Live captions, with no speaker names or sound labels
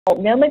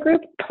Multnomah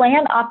Group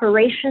Plan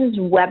Operations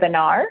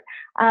webinar.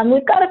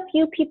 We've got a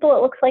few people,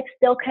 it looks like,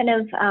 still kind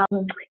of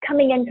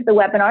coming into the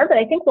webinar, but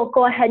I think we'll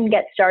go ahead and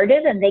get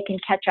started and they can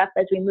catch up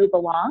as we move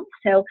along.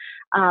 So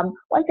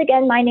once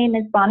again, my name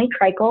is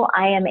Treichel.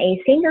 I am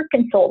a senior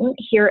consultant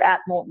here at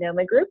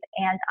Multnomah Group,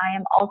 and I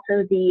am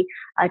also the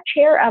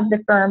chair of the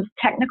firm's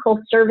Technical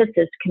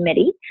Services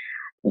Committee.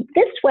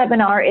 This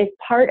webinar is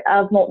part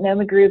of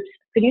Multnomah Group's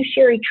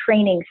fiduciary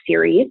training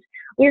series.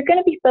 We're going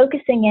to be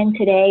focusing in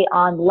today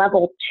on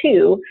level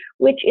 2,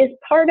 which is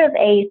part of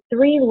a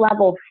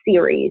 3-level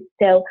series.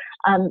 So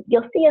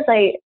you'll see as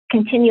I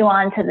continue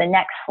on to the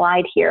next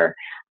slide here,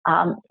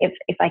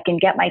 if I can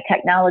get my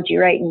technology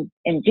right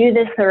and do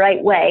this the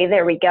right way,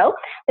 there we go,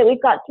 that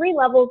we've got 3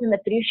 levels in the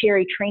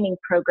fiduciary training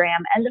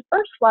program. And the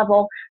first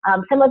level,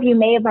 some of you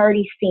may have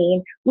already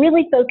seen,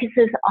 really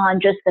focuses on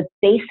just the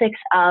basics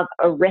of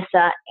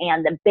ERISA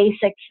and the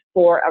basics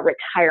for a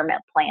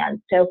retirement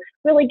plan. So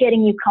really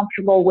getting you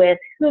comfortable with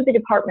who the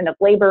Department of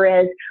Labor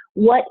is,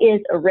 what is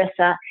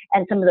ERISA,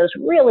 and some of those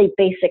really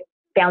basic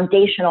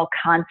foundational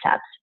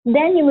concepts.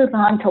 Then you move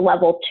on to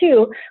level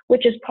 2,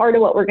 which is part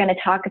of what we're going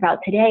to talk about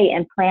today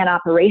in plan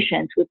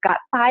operations. We've got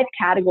 5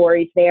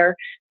 categories there,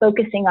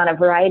 focusing on a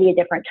variety of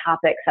different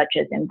topics such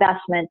as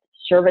investments,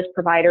 service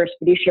providers,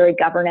 fiduciary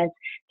governance,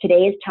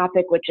 today's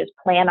topic, which is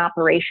plan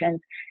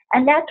operations.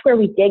 And that's where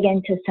we dig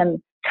into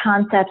some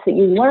concepts that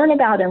you learn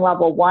about in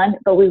level 1,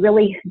 but we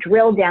really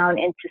drill down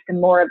into some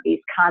more of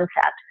these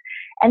concepts.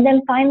 And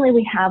then finally,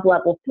 we have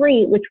level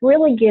 3, which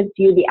really gives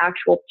you the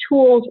actual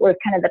tools or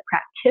kind of the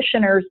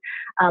practitioner's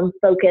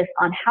focus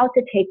on how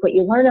to take what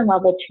you learn in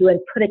level 2 and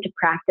put it to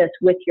practice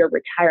with your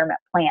retirement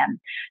plan.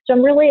 So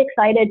I'm really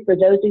excited for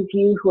those of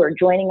you who are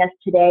joining us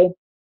today.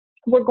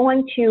 We're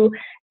going to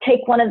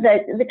take one of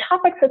the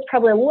topics that's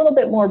probably a little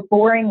bit more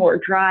boring or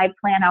dry,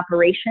 plan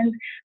operations,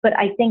 but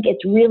I think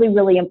it's really,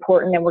 really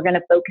important, and we're going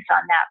to focus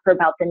on that for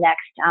about the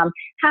next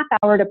half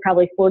hour to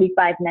probably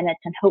 45 minutes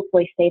and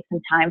hopefully save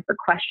some time for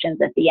questions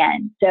at the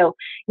end. So,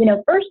 you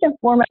know, first and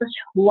foremost,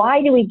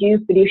 why do we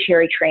do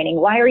fiduciary training?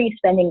 Why are you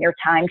spending your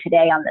time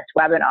today on this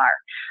webinar?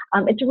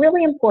 It's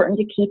really important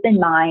to keep in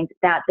mind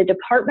that the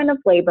Department of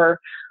Labor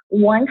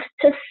wants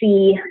to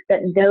see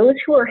that those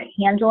who are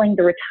handling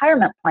the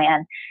retirement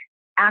plan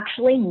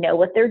actually know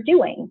what they're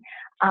doing.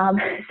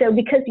 So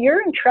because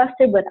you're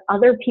entrusted with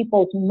other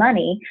people's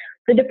money,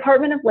 the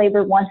Department of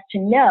Labor wants to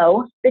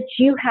know that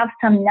you have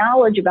some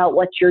knowledge about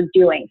what you're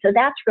doing. So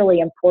that's really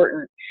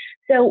important.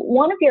 So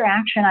one of your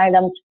action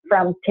items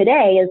from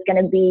today is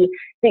going to be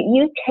that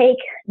you take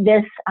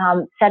this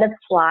set of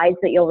slides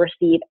that you'll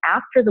receive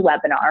after the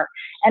webinar,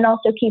 and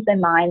also keep in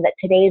mind that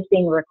today is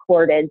being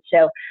recorded.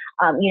 So,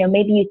 you know,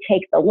 maybe you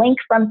take the link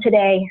from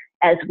today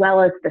as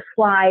well as the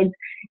slides,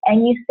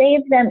 and you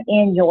save them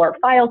in your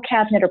file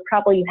cabinet, or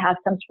probably you have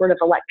some sort of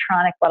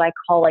electronic, what I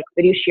call like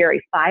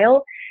fiduciary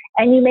file,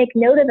 and you make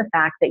note of the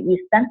fact that you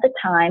spent the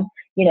time,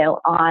 you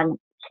know, on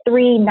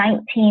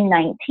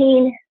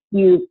 3/19/19,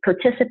 you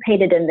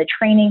participated in the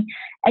training,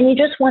 and you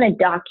just want to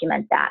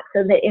document that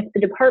so that if the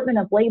Department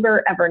of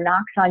Labor ever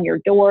knocks on your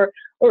door,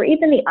 or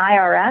even the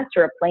IRS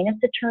or a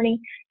plaintiff's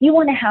attorney, you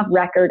want to have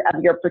record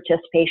of your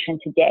participation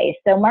today.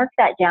 So mark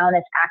that down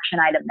as action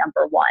item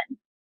number 1.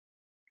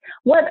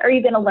 What are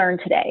you going to learn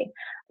today?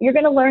 You're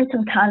going to learn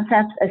some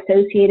concepts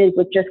associated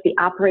with just the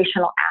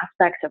operational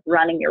aspects of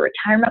running your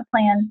retirement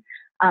plan,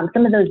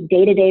 some of those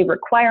day-to-day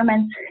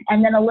requirements,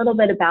 and then a little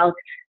bit about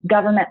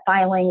government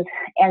filings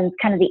and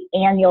kind of the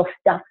annual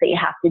stuff that you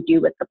have to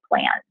do with the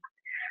plan.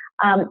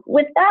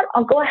 With that,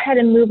 I'll go ahead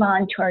and move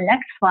on to our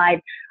next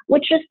slide,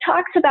 which just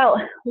talks about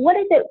what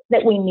is it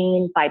that we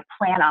mean by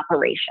plan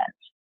operations.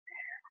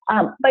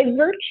 By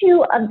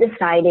virtue of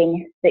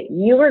deciding that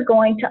you are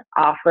going to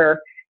offer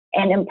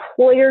an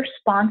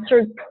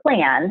employer-sponsored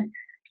plan,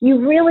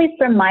 you really,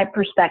 from my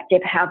perspective,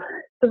 have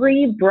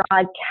 3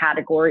 broad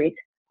categories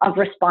of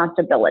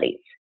responsibilities.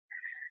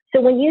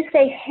 So when you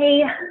say,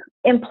 hey,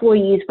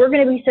 employees, we're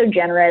going to be so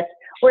generous,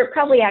 or it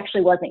probably actually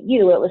wasn't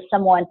you, it was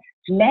someone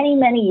many,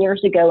 many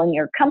years ago in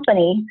your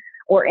company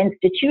or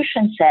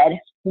institution said,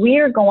 we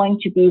are going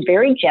to be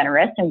very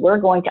generous and we're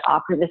going to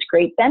offer this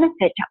great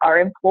benefit to our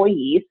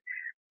employees,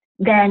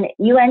 then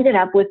you ended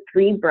up with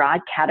 3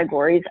 broad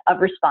categories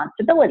of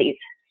responsibilities,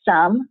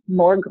 some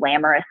more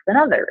glamorous than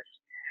others.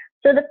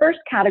 So the first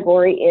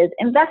category is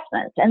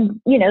investments,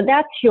 and you know,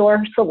 that's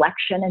your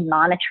selection and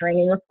monitoring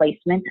and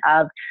replacement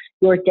of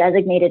your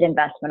designated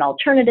investment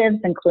alternatives,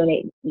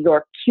 including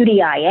your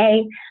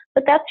QDIA,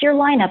 but that's your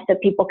lineup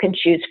that people can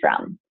choose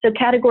from. So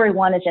category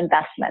 1 is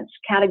investments.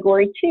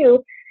 Category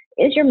 2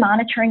 is your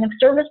monitoring of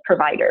service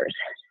providers.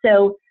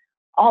 So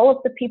all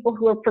of the people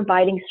who are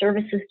providing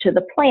services to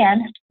the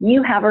plan,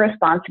 you have a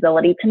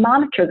responsibility to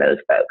monitor those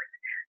folks.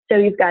 So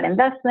you've got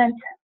investments,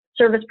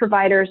 service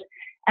providers,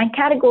 and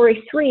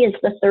category 3 is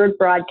the third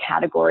broad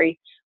category,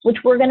 which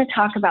we're going to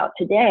talk about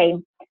today.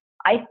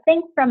 I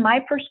think from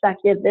my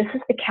perspective, this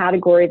is the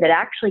category that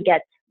actually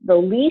gets the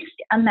least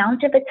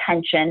amount of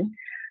attention,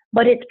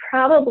 but it's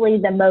probably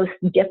the most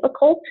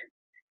difficult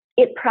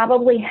it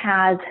probably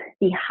has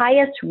the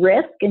highest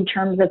risk in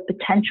terms of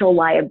potential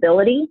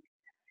liability.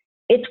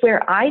 It's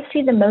where I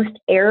see the most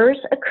errors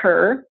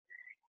occur.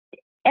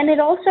 And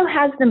it also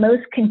has the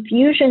most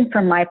confusion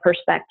from my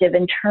perspective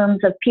in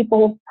terms of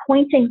people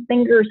pointing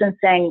fingers and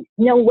saying,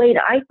 no, wait,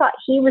 I thought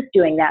he was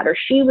doing that or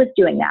she was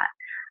doing that.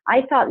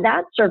 I thought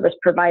that service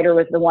provider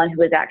was the one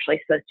who was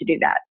actually supposed to do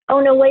that. Oh,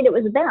 no, wait, it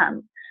was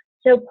them.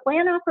 So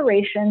plan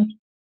operations,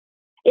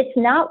 it's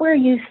not where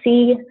you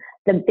see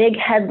the big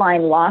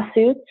headline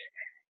lawsuits.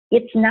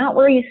 It's not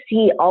where you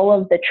see all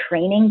of the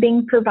training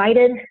being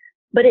provided,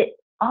 but it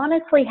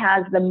honestly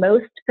has the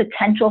most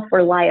potential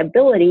for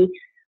liability,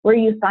 where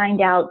you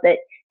find out that,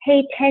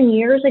 hey, 10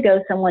 years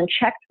ago, someone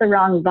checked the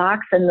wrong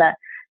box in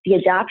the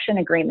adoption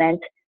agreement.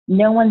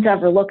 No one's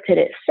ever looked at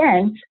it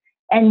since.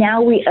 And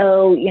now we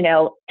owe,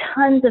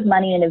 tons of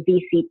money in a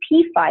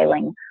VCP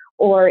filing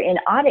or in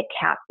audit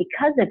cap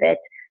because of it,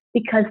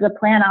 because the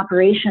plan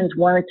operations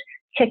weren't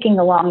ticking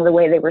along the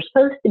way they were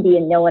supposed to be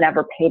and no one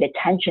ever paid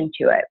attention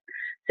to it.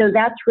 So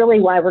that's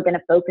really why we're going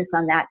to focus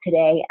on that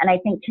today. And I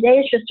think today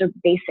is just a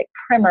basic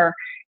primer.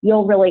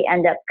 You'll really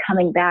end up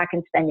coming back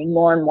and spending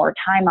more and more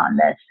time on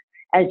this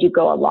as you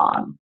go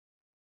along.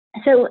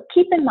 So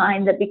keep in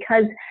mind that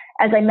because,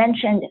 as I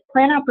mentioned,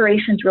 plan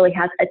operations really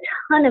has a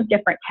ton of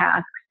different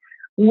tasks,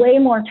 way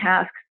more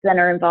tasks than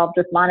are involved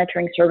with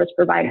monitoring service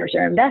providers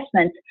or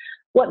investments.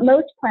 What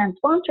most plan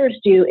sponsors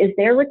do is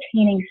they're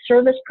retaining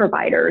service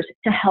providers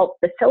to help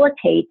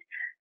facilitate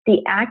the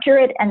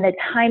accurate and the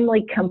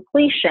timely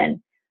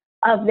completion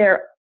of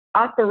their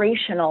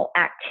operational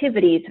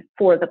activities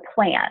for the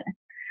plan.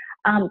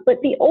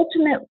 But the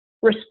ultimate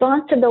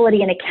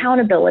responsibility and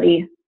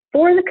accountability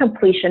for the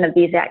completion of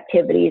these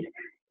activities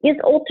is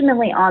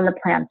ultimately on the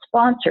plan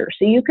sponsor.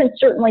 So you can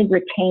certainly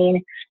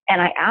retain, and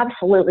I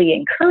absolutely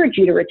encourage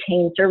you to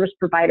retain service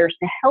providers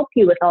to help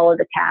you with all of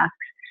the tasks,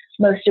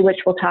 most of which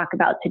we'll talk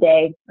about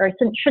today, or I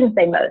shouldn't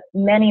say most,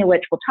 many of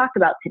which we'll talk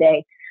about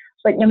today.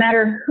 But no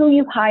matter who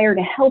you hire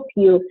to help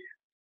you,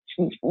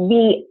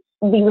 the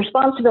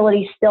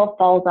responsibility still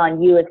falls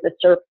on you as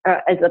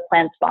the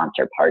plan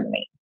sponsor, pardon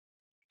me.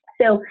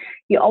 So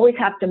you always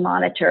have to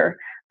monitor,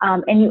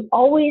 and you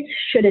always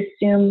should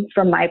assume,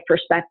 from my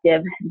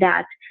perspective,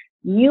 that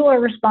you are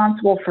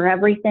responsible for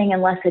everything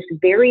unless it's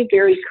very,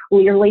 very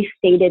clearly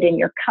stated in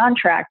your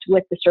contract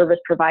with the service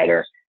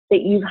provider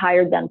that you've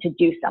hired them to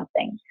do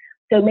something.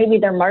 So maybe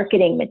their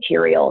marketing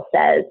material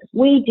says,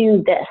 we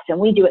do this and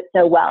we do it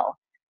so well.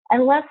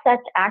 Unless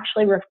that's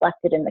actually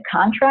reflected in the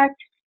contract,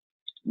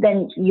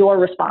 then you're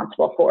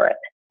responsible for it.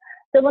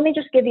 So let me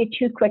just give you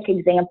two quick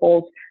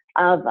examples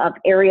of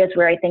areas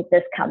where I think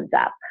this comes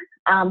up.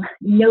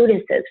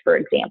 Notices, for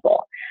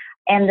example,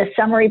 and the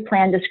summary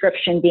plan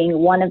description being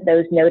one of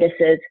those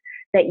notices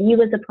that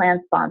you as a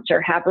plan sponsor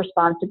have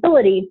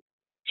responsibility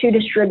to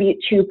distribute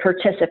to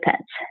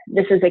participants.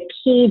 This is a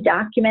key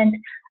document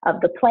of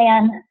the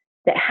plan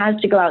that has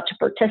to go out to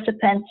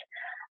participants.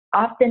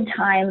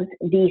 Oftentimes,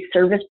 the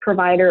service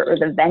provider or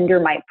the vendor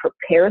might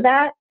prepare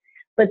that,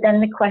 but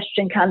then the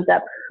question comes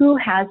up, who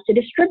has to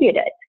distribute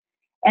it?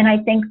 And I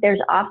think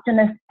there's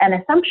often an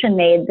assumption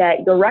made that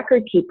your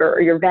record keeper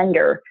or your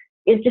vendor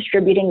is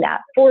distributing that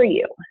for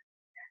you.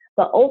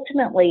 But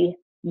ultimately,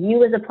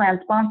 you as a plan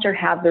sponsor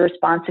have the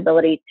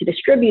responsibility to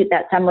distribute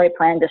that summary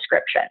plan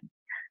description.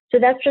 So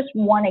that's just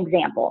one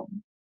example.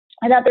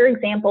 Another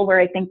example where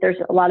I think there's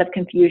a lot of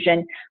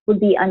confusion would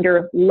be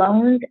under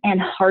loans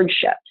and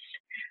hardships.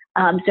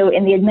 So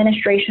in the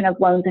administration of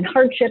loans and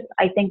hardships,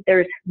 I think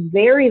there's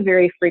very,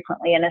 very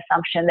frequently an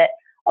assumption that,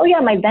 oh yeah,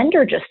 my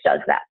vendor just does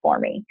that for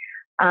me.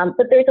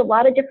 But there's a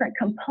lot of different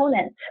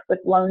components with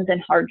loans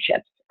and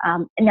hardships.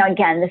 And now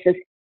again, this is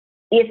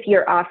if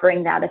you're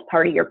offering that as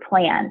part of your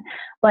plan,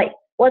 but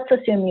let's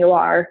assume you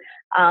are,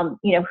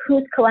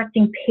 who's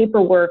collecting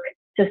paperwork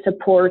to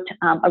support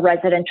a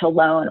residential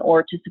loan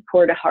or to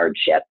support a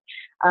hardship,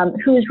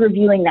 who's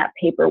reviewing that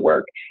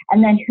paperwork,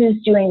 and then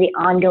who's doing the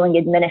ongoing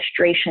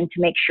administration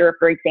to make sure,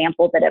 for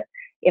example, that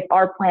if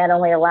our plan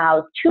only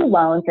allows 2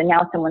 loans and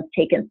now someone's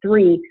taken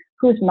 3,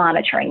 who's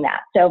monitoring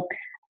that? So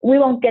we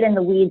won't get in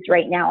the weeds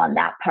right now on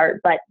that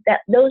part, but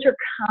those are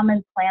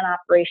common plan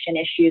operation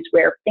issues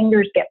where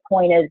fingers get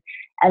pointed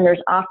and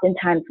there's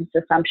oftentimes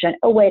this assumption,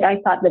 oh wait, I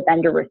thought the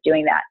vendor was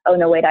doing that. Oh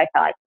no, wait, I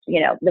thought,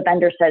 the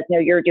vendor says, no,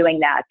 you're doing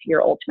that.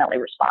 You're ultimately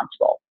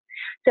responsible.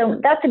 So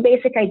that's a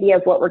basic idea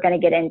of what we're going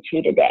to get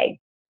into today.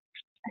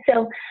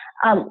 So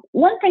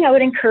one thing I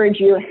would encourage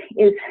you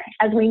is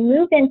as we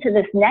move into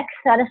this next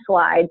set of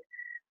slides,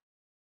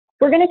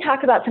 we're going to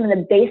talk about some of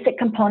the basic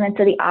components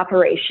of the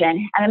operation,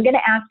 and I'm going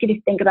to ask you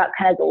to think about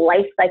kind of the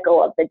life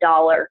cycle of the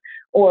dollar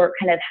or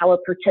kind of how a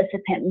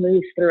participant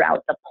moves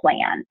throughout the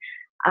plan.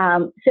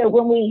 So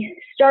when we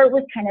start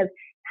with kind of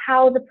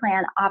how the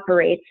plan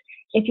operates,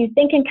 if you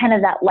think in kind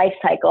of that life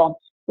cycle,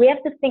 we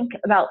have to think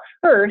about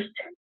first,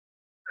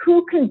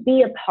 who can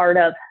be a part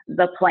of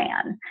the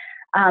plan.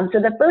 So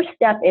the first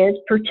step is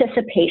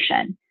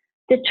participation,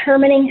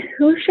 determining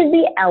who should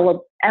be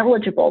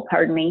eligible,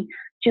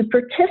 to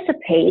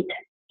participate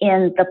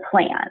in the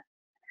plan.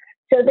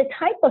 So the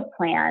type of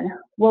plan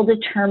will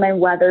determine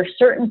whether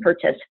certain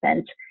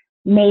participants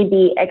may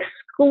be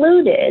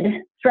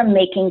excluded from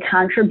making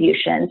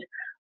contributions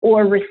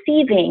or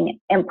receiving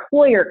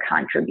employer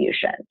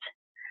contributions.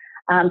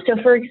 So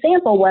for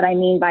example, what I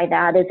mean by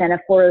that is in a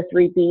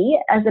 403B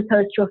as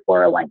opposed to a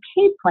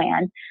 401k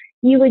plan,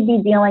 you would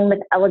be dealing with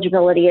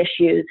eligibility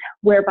issues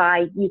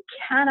whereby you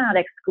cannot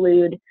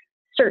exclude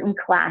certain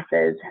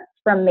classes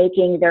from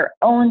making their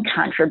own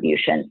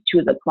contributions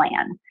to the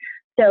plan.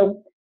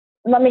 So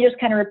let me just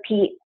kind of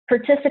repeat,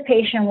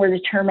 participation, we're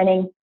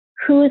determining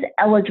who's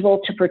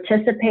eligible to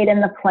participate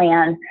in the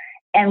plan,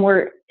 and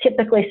we're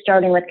typically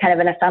starting with kind of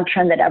an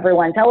assumption that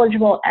everyone's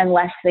eligible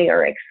unless they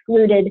are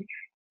excluded.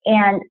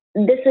 And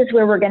this is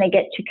where we're going to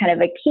get to kind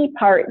of a key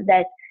part,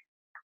 that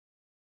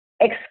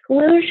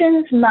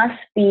exclusions must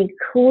be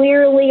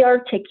clearly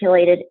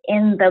articulated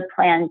in the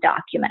plan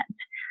document.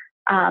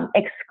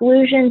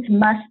 Exclusions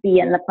must be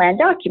in the plan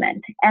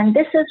document. And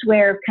this is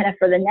where kind of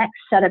for the next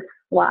set of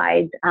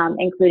slides,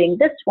 including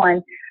this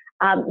one,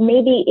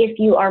 maybe if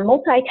you are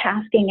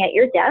multitasking at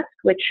your desk,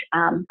 which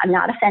I'm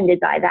not offended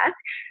by that.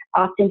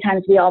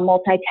 Oftentimes we all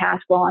multitask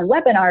while on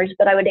webinars,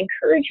 but I would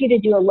encourage you to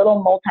do a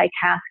little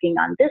multitasking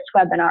on this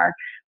webinar,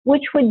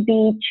 which would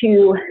be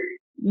to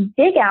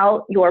dig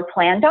out your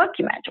plan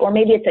document, or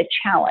maybe it's a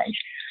challenge.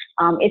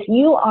 If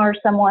you are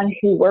someone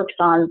who works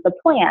on the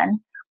plan,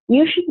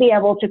 you should be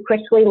able to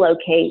quickly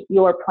locate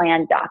your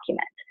plan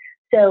document.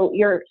 So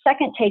your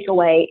second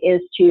takeaway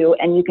is to,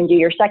 and you can do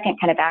your second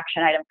kind of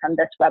action item from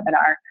this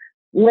webinar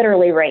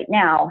literally right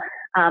now,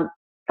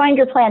 find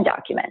your plan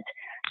document.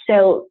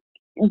 So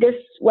this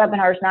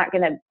webinar is not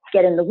going to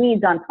get in the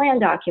weeds on plan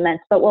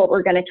documents, but what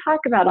we're going to talk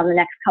about on the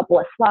next couple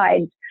of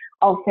slides,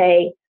 I'll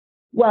say,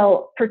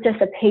 well,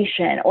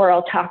 participation, or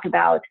I'll talk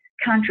about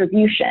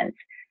contributions,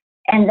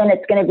 and then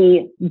it's going to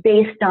be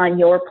based on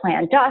your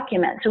plan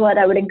document. So what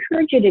I would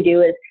encourage you to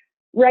do is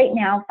right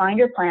now find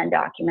your plan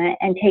document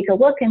and take a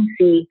look and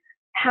see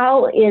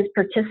how is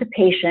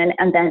participation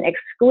and then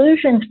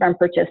exclusions from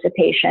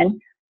participation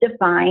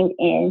defined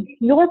in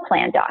your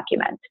plan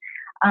document.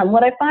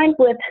 What I find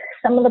with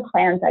some of the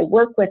plans I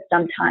work with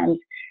sometimes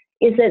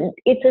is that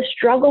it's a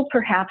struggle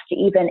perhaps to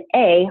even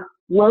A,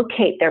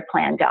 locate their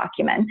plan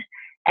document,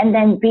 and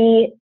then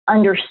B,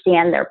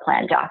 understand their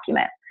plan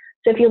document.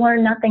 So if you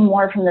learn nothing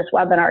more from this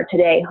webinar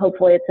today,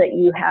 hopefully it's that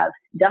you have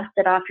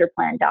dusted off your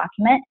plan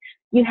document,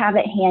 you have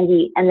it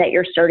handy, and that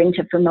you're starting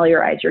to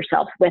familiarize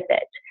yourself with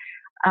it.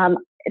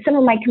 Some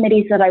of my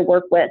committees that I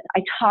work with,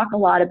 I talk a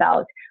lot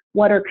about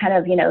what are kind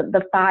of,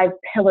 the 5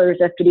 pillars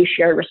of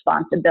fiduciary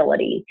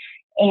responsibility.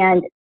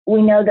 And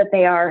we know that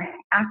they are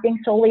acting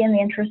solely in the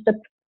interest of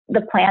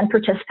the plan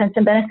participants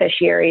and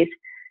beneficiaries,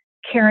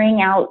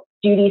 carrying out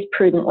duties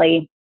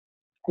prudently,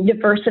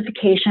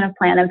 diversification of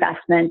plan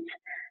investments,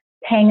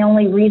 paying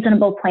only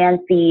reasonable plan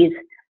fees,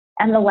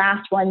 and the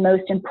last one,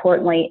 most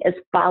importantly, is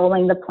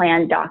following the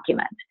plan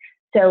document.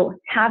 So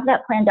have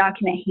that plan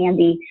document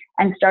handy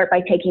and start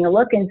by taking a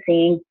look and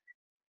seeing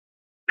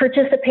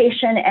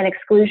participation and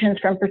exclusions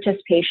from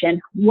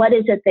participation. What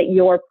is it that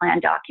your plan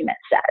document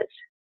says?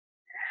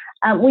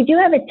 We do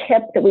have a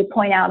tip that we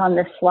point out on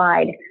this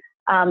slide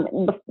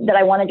that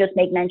I want to just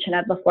make mention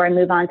of before I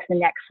move on to the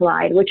next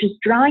slide, which is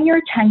drawing your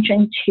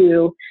attention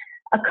to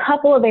a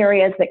couple of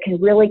areas that can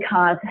really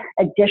cause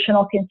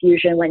additional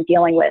confusion when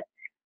dealing with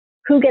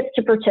who gets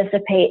to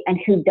participate and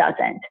who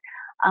doesn't.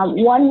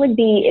 One would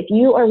be if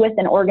you are with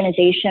an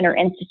organization or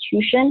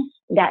institution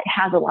that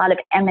has a lot of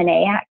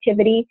M&A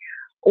activity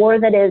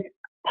or that is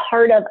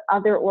part of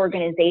other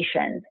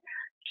organizations.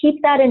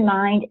 Keep that in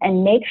mind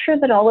and make sure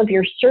that all of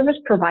your service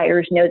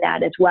providers know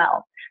that as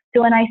well.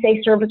 So when I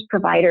say service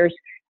providers,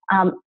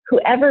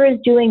 whoever is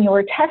doing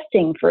your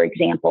testing, for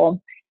example,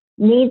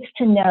 needs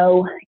to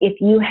know if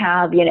you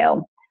have,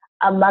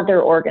 a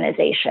mother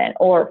organization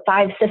or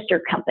 5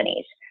 sister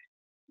companies.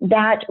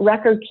 That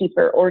record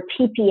keeper or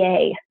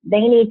TPA,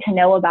 they need to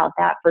know about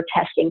that for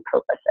testing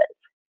purposes.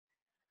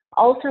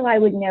 Also, I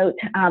would note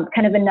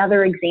kind of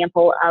another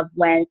example of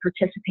when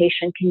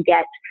participation can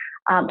get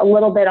a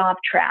little bit off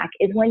track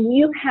is when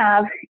you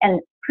have, and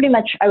pretty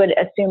much I would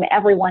assume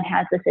everyone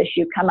has this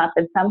issue come up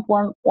in some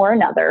form or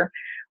another,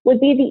 would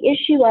be the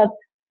issue of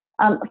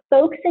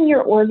folks in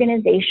your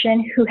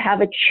organization who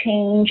have a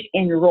change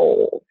in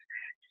roles.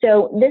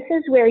 So this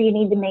is where you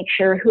need to make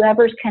sure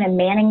whoever's kind of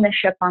manning the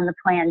ship on the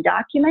plan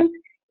document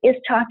is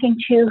talking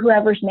to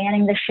whoever's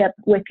manning the ship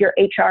with your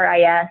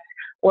HRIS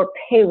or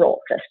payroll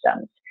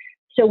systems.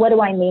 So what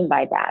do I mean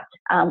by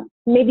that?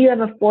 Maybe you have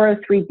a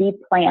 403B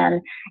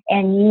plan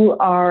and you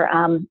are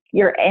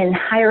you're in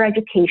higher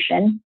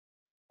education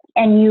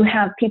and you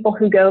have people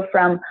who go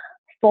from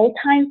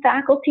full-time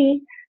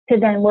faculty to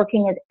then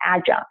working as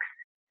adjuncts.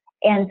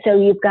 And so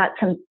you've got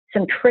some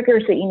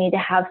triggers that you need to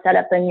have set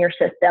up in your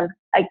system.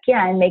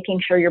 Again, making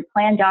sure your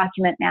plan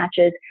document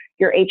matches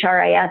your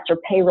HRIS or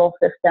payroll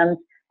systems,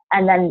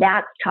 and then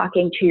that's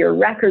talking to your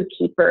record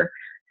keeper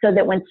so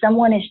that when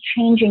someone is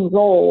changing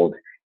roles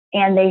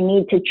and they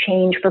need to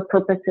change for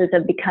purposes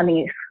of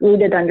becoming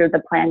excluded under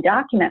the plan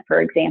document,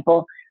 for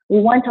example, We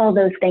want all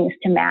those things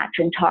to match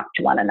and talk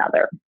to one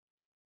another.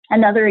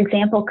 Another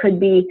example could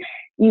be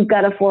you've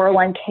got a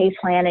 401k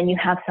plan and you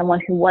have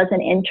someone who was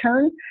an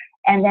intern,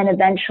 and then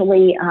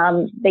eventually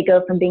they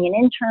go from being an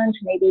intern to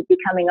maybe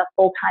becoming a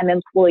full-time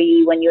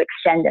employee when you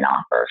extend an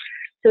offer.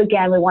 So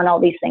again, we want all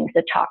these things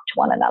to talk to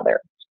one another.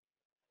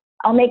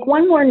 I'll make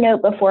one more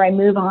note before I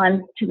move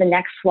on to the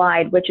next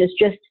slide, which is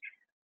just,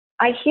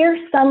 I hear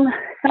some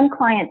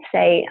clients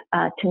say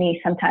to me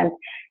sometimes,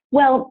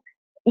 well,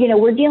 you know,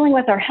 we're dealing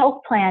with our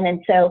health plan, and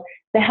so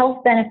the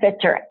health benefits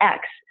are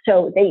X.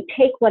 So they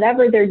take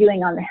whatever they're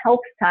doing on the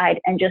health side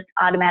and just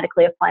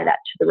automatically apply that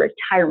to the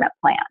retirement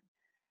plan.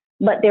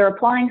 But they're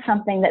applying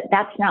something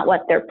that's not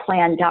what their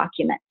plan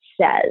document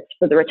says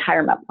for the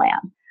retirement plan.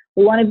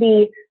 We want to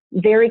be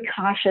very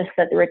cautious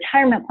that the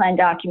retirement plan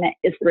document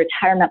is the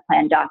retirement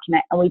plan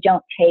document, and we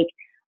don't take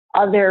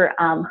other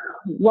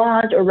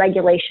laws or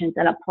regulations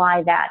and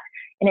apply that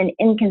in an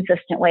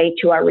inconsistent way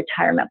to our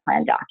retirement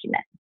plan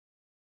document.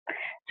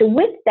 So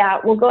with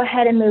that, we'll go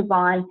ahead and move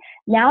on.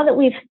 Now that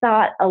we've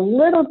thought a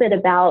little bit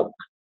about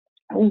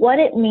what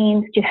it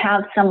means to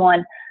have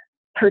someone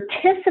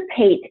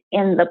participate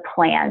in the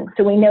plan,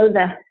 so we know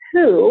the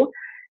who,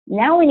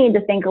 now we need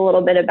to think a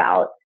little bit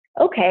about,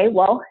 okay,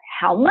 well,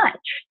 how much?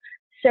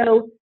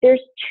 So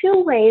there's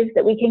two ways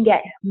that we can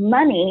get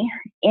money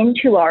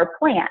into our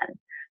plan.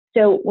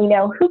 So we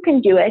know who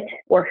can do it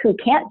or who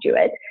can't do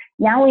it.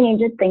 Now we need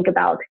to think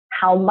about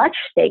how much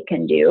they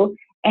can do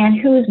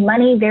and whose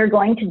money they're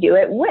going to do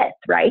it with,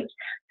 right?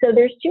 So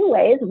there's two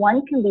ways.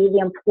 One can be the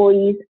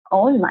employee's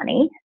own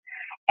money,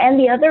 and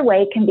the other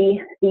way can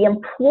be the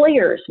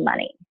employer's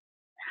money.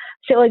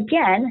 So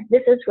again,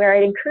 this is where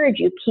I'd encourage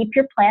you, keep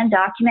your plan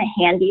document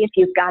handy if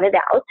you've got it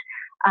out,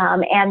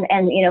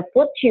 and you know,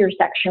 flip to your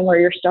section where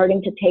you're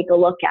starting to take a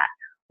look at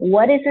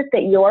what is it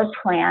that your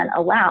plan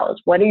allows?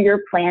 What are your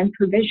plan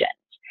provisions?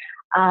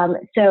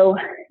 So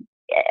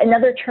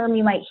another term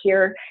you might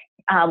hear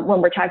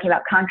when we're talking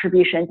about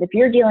contributions, if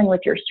you're dealing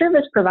with your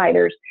service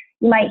providers,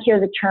 you might hear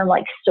the term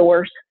like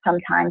source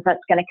sometimes, that's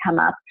going to come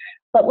up.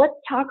 But let's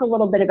talk a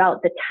little bit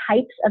about the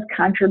types of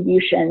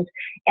contributions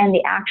and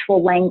the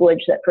actual language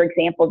that, for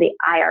example, the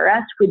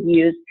IRS would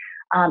use,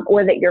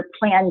 or that your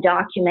plan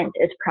document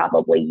is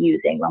probably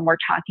using when we're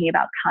talking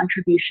about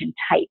contribution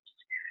types.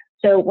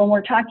 So when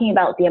we're talking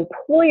about the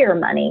employer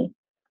money,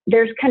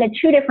 there's kind of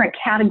two different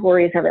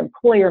categories of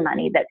employer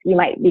money that you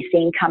might be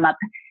seeing come up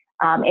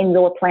in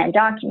your plan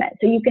document.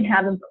 So you can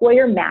have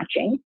employer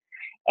matching,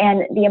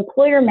 and the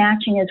employer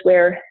matching is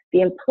where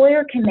the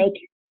employer can make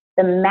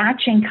the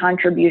matching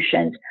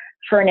contributions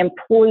for an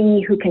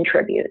employee who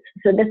contributes.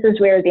 So this is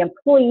where the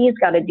employee's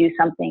got to do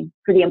something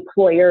for the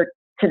employer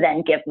to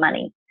then give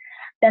money.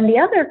 Then the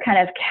other kind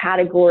of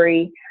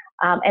category,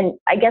 and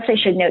I guess I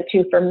should note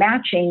too, for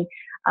matching,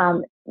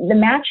 the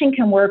matching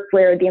can work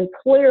where the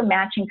employer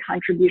matching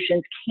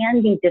contributions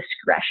can be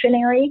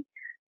discretionary.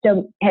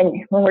 So,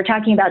 and when we're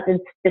talking about this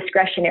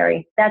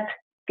discretionary, that's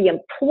the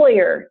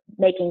employer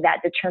making that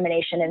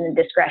determination in a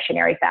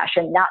discretionary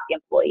fashion, not the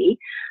employee.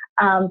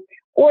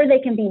 Or they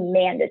can be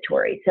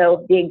mandatory.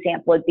 So the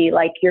example would be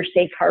like your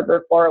safe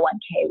harbor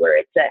 401k, where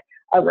it's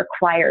a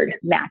required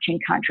matching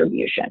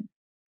contribution.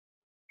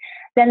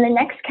 Then the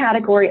next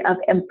category of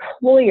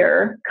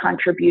employer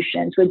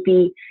contributions would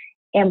be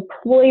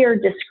employer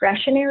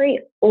discretionary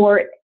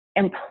or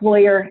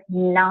employer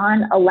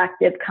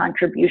non-elective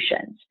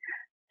contributions.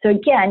 So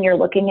again, you're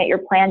looking at your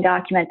plan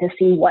document to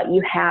see what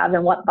you have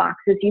and what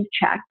boxes you've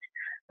checked,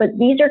 but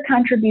these are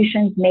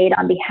contributions made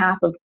on behalf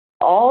of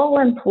all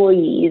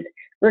employees,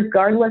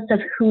 regardless of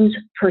who's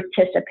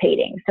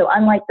participating. So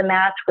unlike the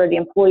match where the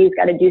employee's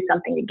got to do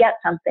something to get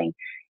something,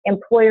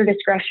 employer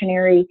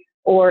discretionary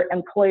or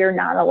employer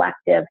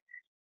non-elective,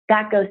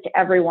 that goes to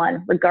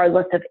everyone,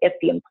 regardless of if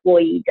the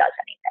employee does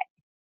anything.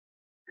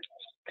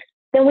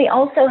 Then we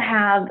also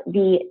have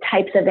the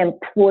types of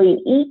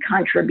employee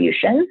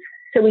contributions.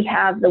 So we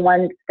have the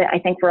ones that I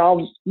think we're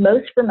all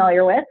most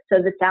familiar with.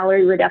 So the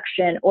salary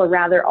reduction, or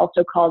rather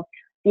also called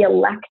the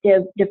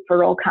elective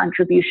deferral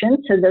contributions.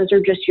 So those are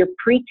just your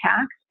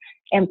pre-tax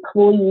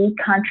employee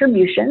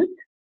contributions.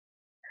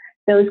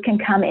 Those can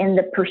come in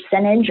the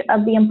percentage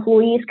of the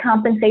employee's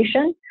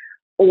compensation,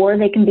 or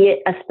they can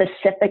be a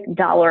specific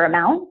dollar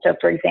amount. So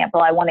for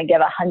example, I want to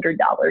give $100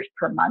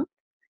 per month,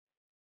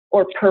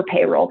 or per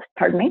payroll,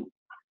 pardon me.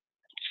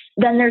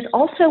 Then there's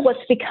also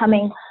what's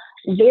becoming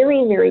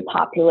very, very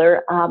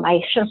popular. I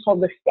should have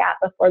pulled the stat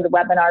before the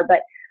webinar, but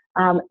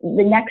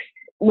the next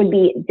would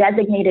be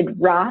designated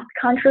Roth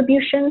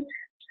contributions.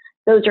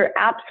 Those are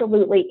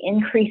absolutely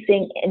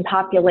increasing in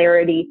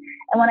popularity.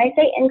 And when I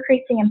say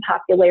increasing in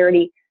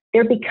popularity,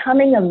 they're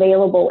becoming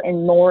available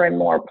in more and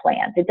more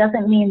plans. It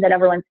doesn't mean that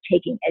everyone's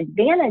taking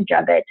advantage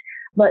of it,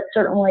 but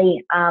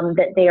certainly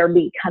that they are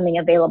becoming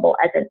available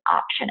as an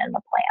option in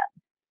the plan.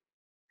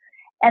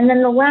 And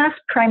then the last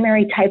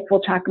primary type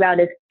we'll talk about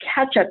is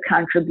catch-up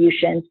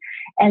contributions,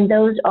 and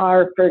those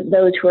are for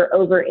those who are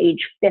over age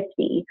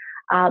 50.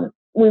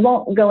 We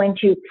won't go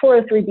into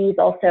 403Bs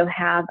also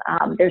have,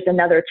 there's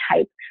another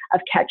type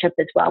of catch-up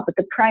as well, but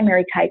the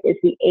primary type is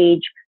the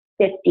age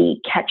 50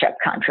 catch-up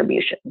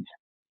contributions.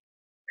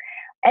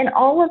 And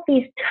all of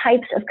these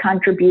types of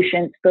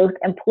contributions, both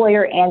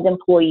employer and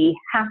employee,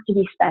 have to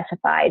be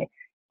specified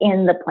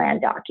in the plan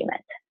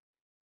document.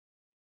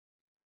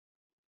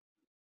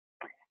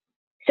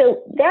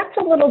 So that's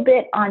a little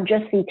bit on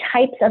just the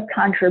types of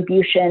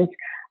contributions.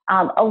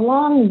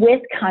 Along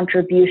with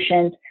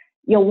contributions,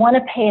 you'll want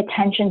to pay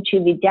attention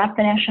to the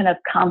definition of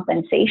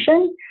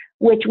compensation,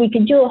 which we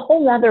could do a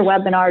whole other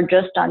webinar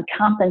just on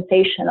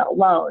compensation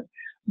alone.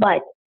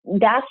 But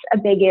that's a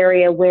big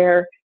area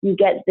where you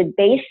get the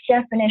base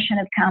definition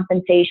of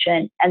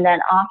compensation, and then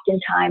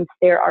oftentimes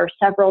there are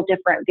several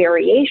different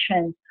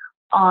variations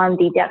on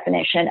the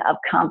definition of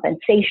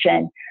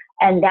compensation.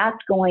 And that's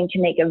going to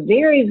make a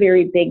very,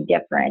 very big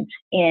difference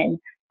in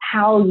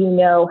how you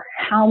know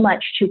how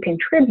much to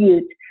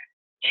contribute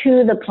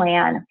to the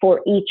plan for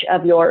each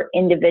of your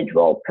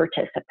individual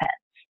participants.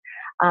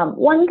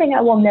 One thing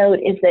I will note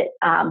is that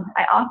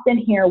I often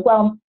hear,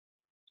 well,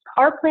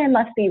 our plan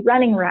must be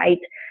running right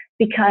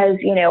because,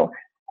 you know,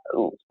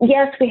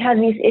 yes, we have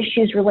these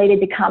issues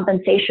related to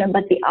compensation,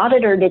 but the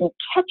auditor didn't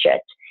catch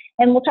it.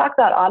 And we'll talk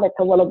about audits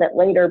a little bit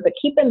later, but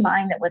keep in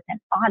mind that with an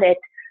audit,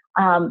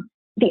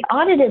 the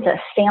audit is a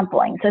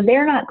sampling, so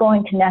they're not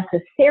going to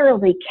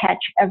necessarily catch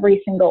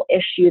every single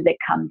issue that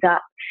comes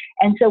up.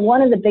 And so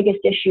one of the biggest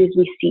issues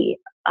we see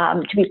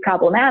to be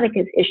problematic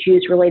is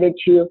issues related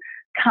to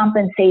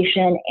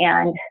compensation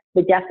and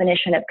the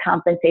definition of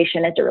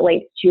compensation as it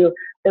relates to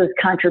those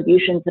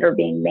contributions that are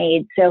being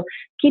made. So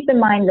keep in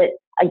mind that,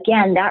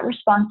 again, that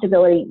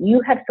responsibility,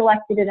 you have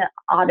selected an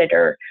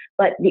auditor,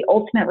 but the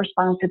ultimate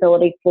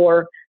responsibility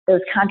for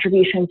those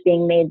contributions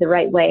being made the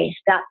right way,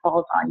 that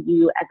falls on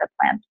you as a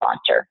plan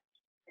sponsor.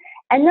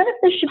 And none of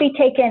this should be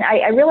taken,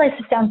 I realize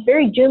this sounds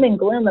very doom and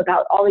gloom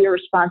about all your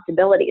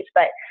responsibilities,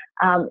 but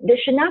this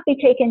should not be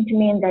taken to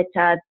mean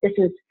that this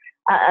is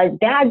a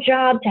bad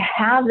job to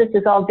have. This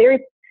is all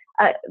very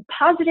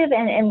positive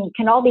and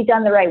can all be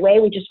done the right way.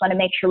 We just want to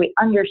make sure we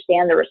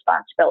understand the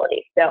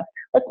responsibility. So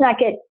let's not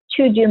get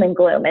too doom and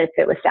gloom if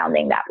it was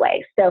sounding that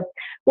way. So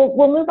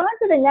we'll move on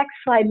to the next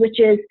slide, which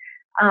is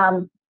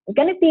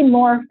going to be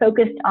more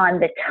focused on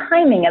the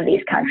timing of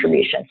these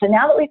contributions. So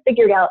now that we've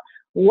figured out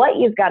what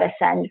you've got to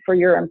send for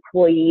your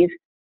employees,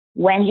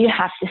 when do you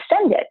have to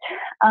send it?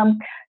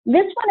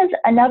 This one is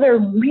another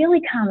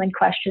really common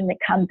question that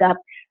comes up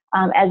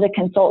as a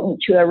consultant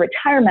to a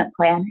retirement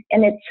plan,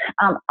 and it's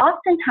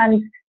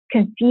oftentimes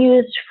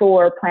confused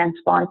for plan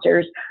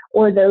sponsors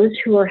or those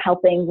who are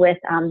helping with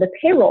the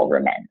payroll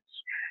remittance.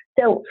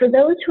 So for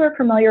those who are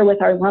familiar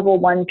with our level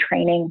 1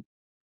 training,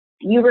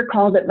 you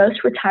recall that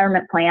most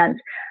retirement plans,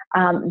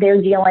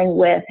 they're dealing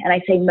with, and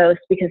I say most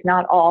because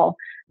not all,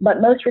 but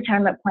most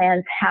retirement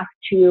plans have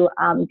to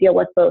deal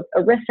with both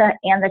ERISA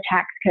and the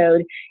tax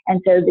code,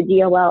 and so the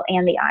DOL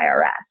and the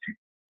IRS.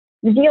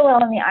 The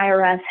DOL and the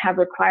IRS have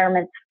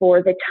requirements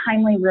for the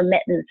timely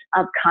remittance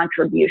of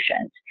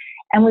contributions.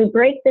 And we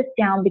break this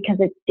down because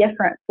it's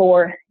different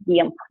for the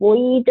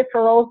employee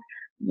deferrals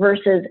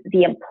versus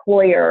the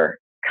employer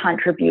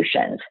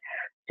contributions.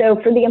 So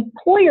for the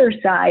employer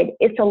side,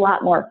 it's a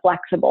lot more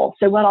flexible.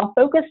 So what I'll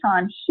focus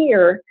on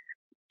here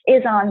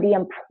is on the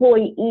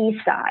employee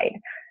side.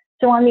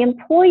 So on the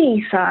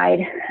employee side,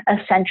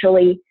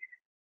 essentially,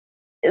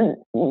 the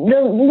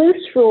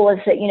loose rule is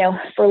that, you know,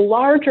 for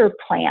larger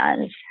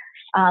plans,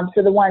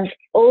 so the ones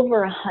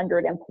over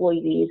 100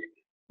 employees,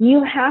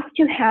 you have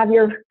to have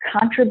your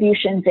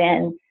contributions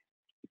in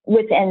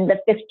within the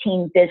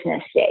 15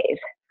 business days.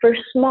 For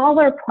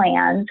smaller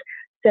plans,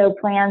 so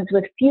plans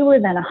with fewer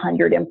than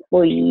 100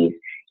 employees,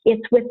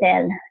 it's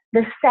within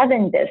the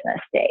 7 business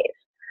days.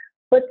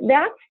 But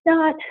that's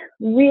not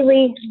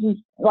really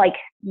like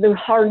the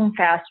hard and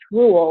fast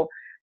rule.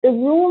 The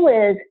rule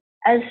is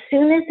as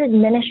soon as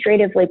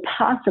administratively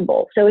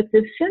possible. So it's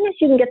as soon as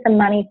you can get the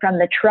money from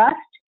the trust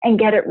and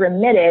get it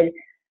remitted,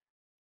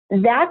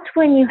 that's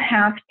when you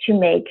have to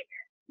make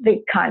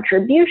the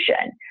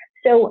contribution.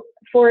 So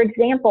for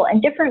example,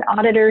 and different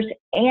auditors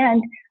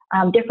and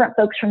different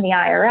folks from the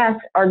IRS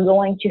are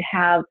going to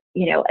have,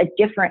 you know, a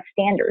different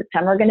standard.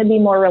 Some are going to be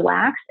more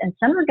relaxed and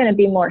some are going to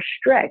be more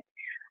strict.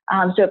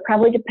 So it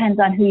probably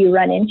depends on who you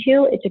run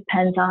into. It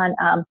depends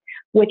on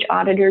which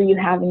auditor you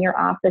have in your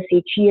office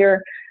each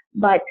year.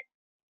 But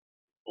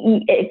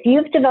if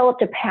you've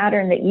developed a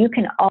pattern that you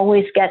can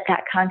always get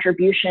that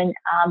contribution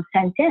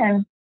sent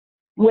in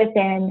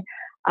within,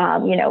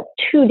 you know,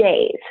 2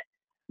 days,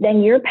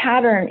 then your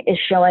pattern is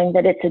showing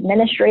that it's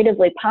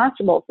administratively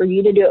possible for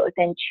you to do it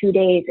within 2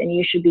 days, and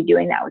you should be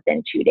doing that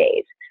within 2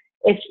 days.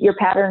 If your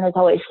pattern is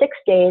always 6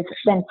 days,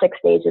 then 6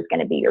 days is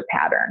going to be your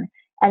pattern,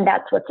 and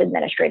that's what's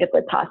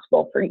administratively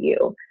possible for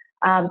you.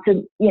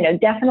 So, you know,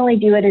 definitely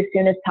do it as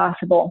soon as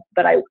possible,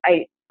 but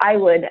I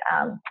would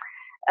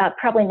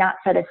probably not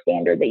set a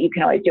standard that you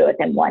can always do it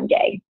within 1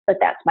 day, but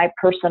that's my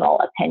personal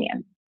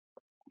opinion,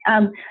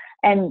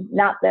 and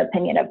not the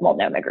opinion of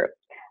Multnomah Group.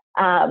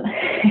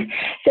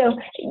 So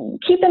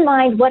keep in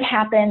mind what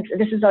happens,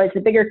 this is always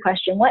the bigger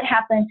question, what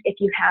happens if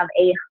you have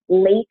a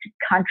late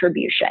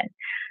contribution?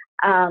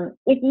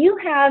 If you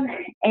have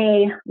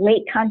a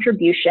late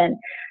contribution,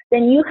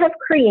 then you have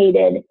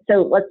created,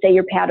 so let's say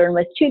your pattern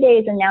was 2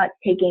 days and now it's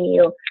taking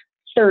you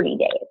 30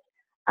 days.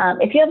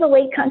 If you have a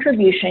late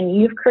contribution,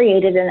 you've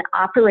created an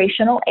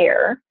operational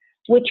error,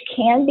 which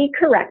can be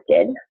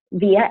corrected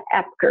via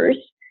EPCRS,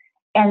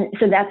 and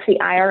so that's the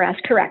IRS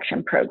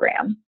correction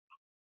program.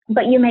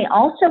 But you may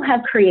also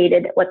have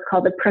created what's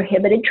called a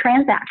prohibited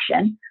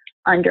transaction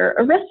under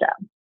ERISA.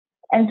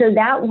 And so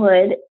that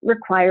would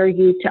require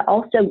you to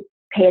also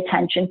pay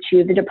attention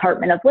to the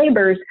Department of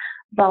Labor's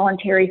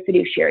voluntary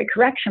fiduciary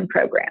correction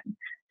program.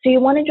 So you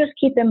want to just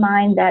keep in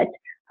mind that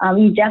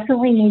you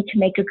definitely need to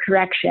make a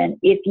correction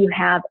if you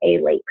have a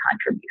late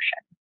contribution.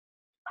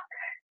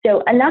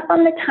 So enough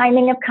on the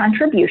timing of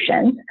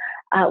contributions.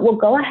 We'll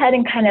go ahead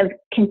and kind of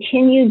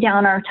continue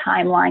down our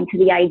timeline to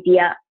the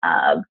idea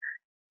of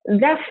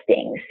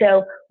vesting.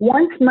 So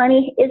once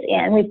money is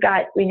in,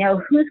 we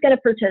know who's going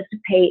to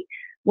participate,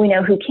 we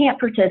know who can't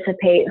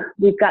participate,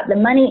 we've got the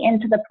money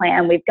into the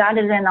plan, we've got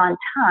it in on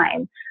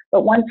time,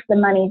 but once the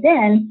money's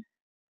in,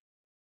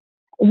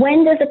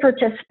 when does a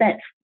participant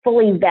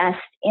fully vest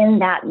in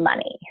that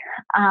money?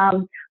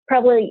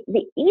 Probably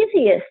the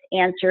easiest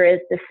answer is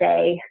to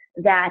say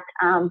that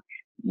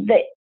the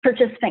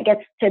participant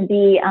gets to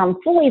be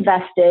fully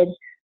vested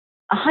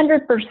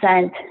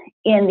 100%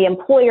 in the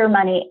employer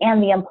money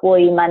and the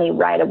employee money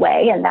right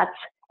away, and that's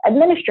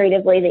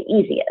administratively the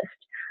easiest.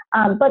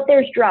 But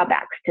there's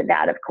drawbacks to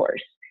that, of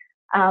course.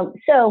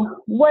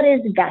 So what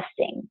is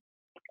vesting?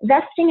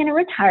 Vesting in a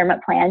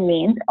retirement plan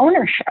means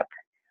ownership.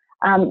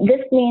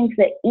 This means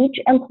that each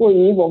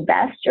employee will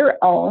vest or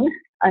own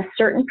a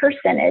certain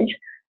percentage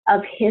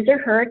of his or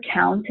her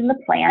account in the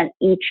plan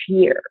each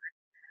year.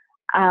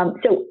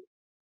 So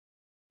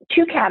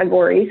two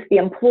categories, the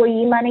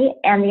employee money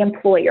and the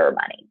employer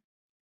money.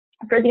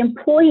 For the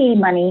employee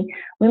money,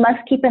 we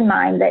must keep in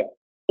mind that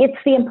it's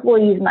the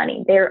employee's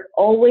money. They're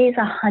always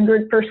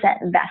 100%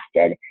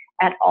 vested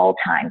at all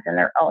times in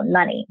their own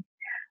money.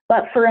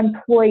 But for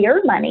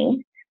employer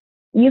money,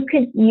 you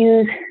could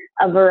use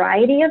a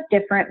variety of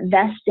different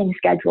vesting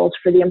schedules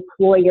for the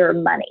employer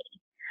money.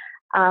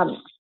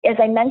 As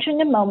I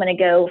mentioned a moment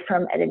ago,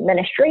 from an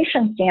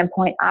administration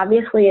standpoint,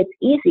 obviously it's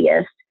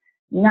easiest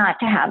not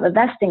to have a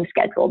vesting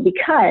schedule,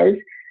 because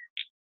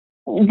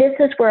this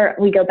is where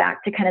we go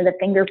back to kind of the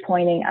finger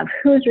pointing of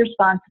who's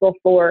responsible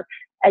for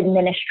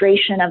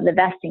administration of the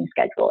vesting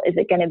schedule. Is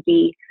it going to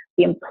be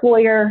the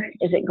employer?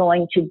 Is it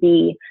going to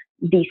be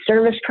the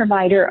service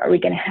provider? Are we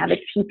going to have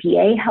a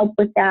TPA help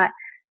with that?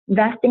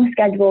 Vesting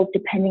schedules,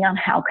 depending on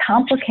how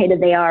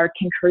complicated they are,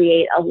 can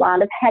create a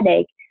lot of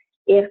headache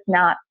if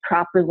not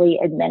properly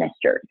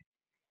administered.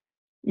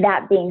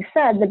 That being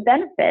said, the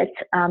benefits,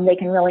 they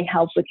can really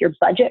help with your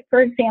budget,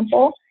 for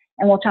example,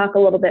 and we'll talk a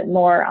little bit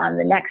more on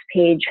the next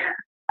page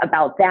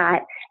about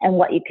that and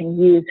what you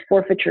can use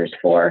forfeitures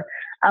for.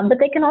 But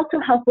they can also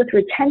help with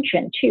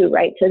retention too,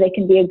 right? So they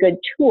can be a good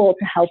tool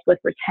to help with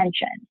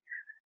retention.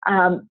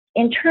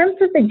 In terms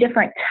of the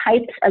different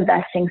types of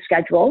vesting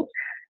schedules,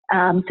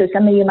 so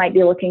some of you might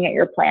be looking at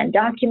your plan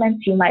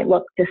documents. You might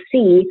look to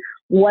see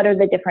what are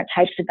the different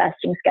types of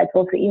vesting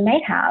schedules that you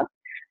may have.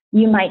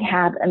 You might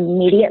have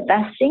immediate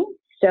vesting.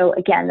 So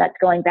again, that's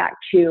going back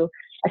to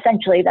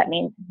essentially that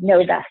means no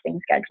vesting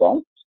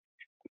schedule.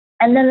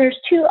 And then there's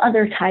two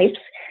other types.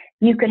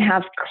 You could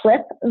have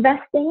cliff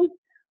vesting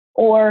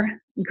or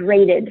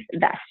graded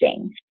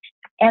vesting.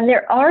 And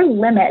there are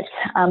limits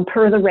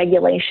per the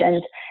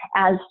regulations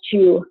as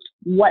to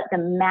what the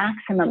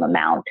maximum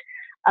amount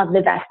of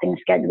the vesting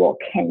schedule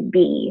can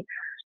be.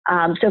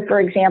 So for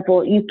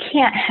example, you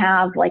can't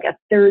have like a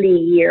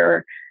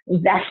 30-year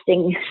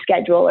vesting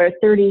schedule or a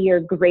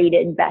 30-year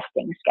graded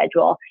vesting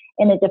schedule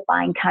in a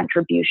defined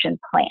contribution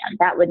plan.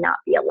 That would not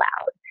be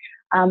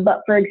allowed.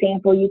 But for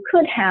example, you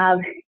could have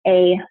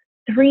a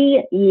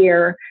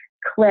 3-year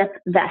cliff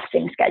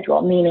vesting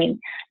schedule, meaning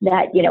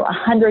that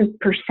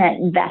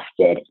 100%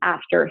 vested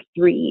after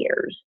 3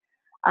 years.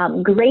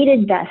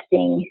 Graded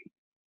vesting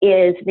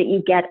is that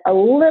you get a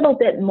little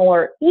bit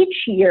more each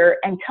year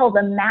until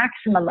the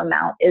maximum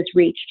amount is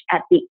reached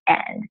at the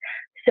end.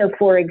 So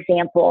for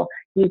example,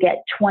 you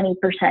get 20%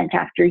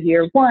 after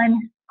year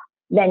 1,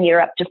 then you're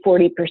up to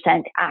 40%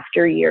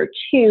 after year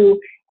 2,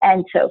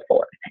 and so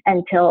forth,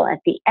 until at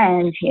the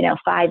end,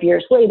 5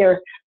 years later,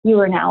 you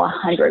are now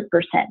 100%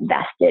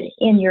 vested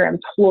in your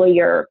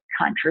employer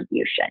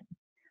contribution.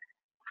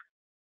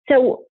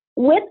 So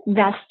with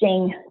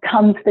vesting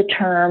comes the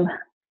term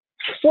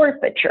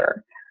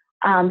forfeiture.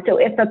 So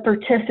if a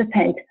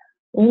participant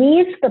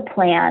leaves the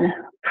plan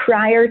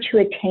prior to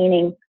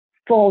attaining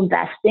full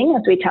vesting,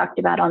 as we talked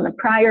about on the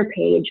prior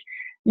page,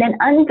 then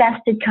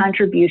unvested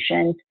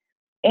contributions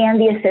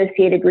and the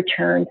associated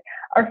returns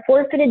are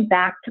forfeited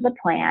back to the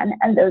plan,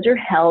 and those are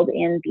held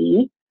in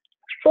the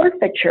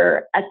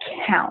forfeiture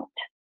account.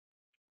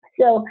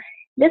 So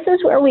this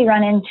is where we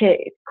run into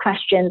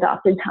questions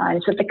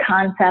oftentimes with the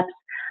concepts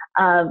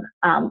of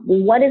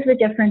what is the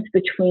difference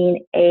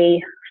between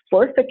a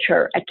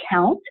forfeiture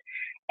account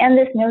and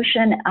this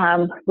notion,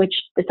 which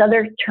this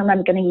other term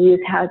I'm going to use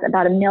has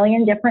about 1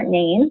 million different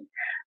names.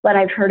 but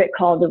I've heard it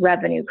called the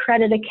revenue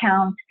credit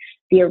account,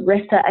 the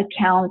ERISA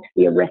account,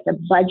 the ERISA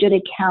budget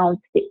account,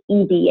 the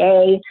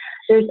EBA.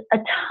 There's a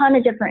ton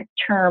of different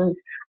terms.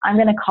 I'm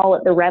going to call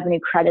it the revenue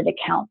credit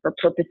account for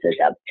purposes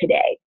of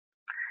today.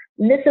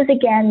 This is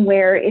again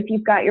where if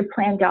you've got your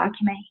plan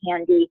document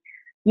handy,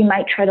 you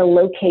might try to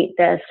locate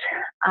this.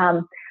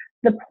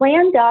 The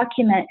plan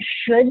document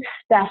should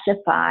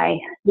specify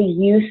the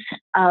use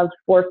of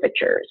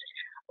forfeitures,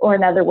 or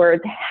in other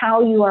words,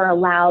 how you are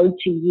allowed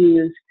to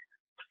use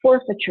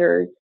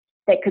forfeitures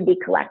that could be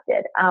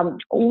collected.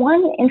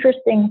 One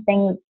interesting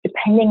thing,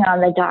 depending on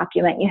the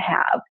document you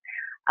have,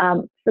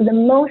 for the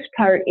most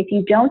part, if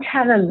you don't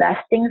have a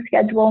vesting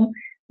schedule,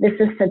 this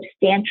is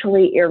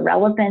substantially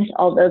irrelevant,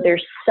 although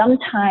there's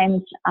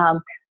sometimes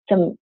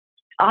some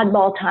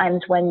oddball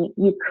times when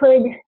you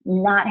could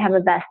not have a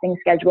vesting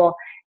schedule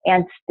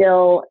and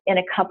still, in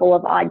a couple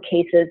of odd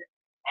cases,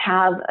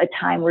 have a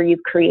time where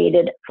you've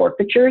created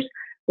forfeitures.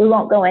 We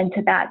won't go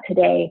into that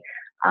today,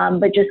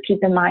 but just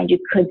keep in mind you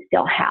could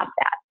still have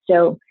that.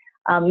 So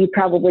you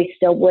probably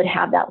still would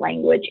have that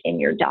language in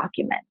your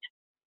document.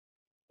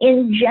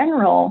 In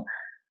general,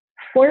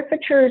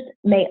 forfeitures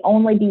may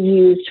only be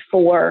used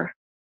for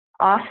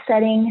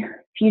offsetting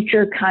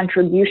future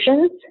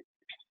contributions,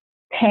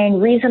 paying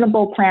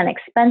reasonable plan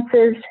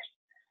expenses,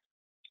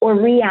 or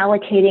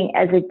reallocating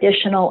as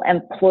additional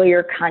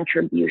employer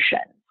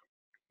contributions.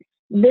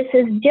 This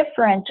is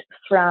different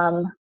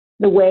from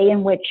the way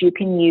in which you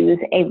can use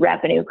a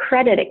revenue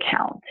credit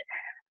account.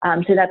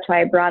 So that's why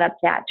I brought up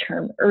that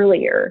term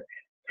earlier.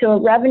 So a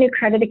revenue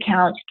credit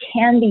account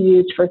can be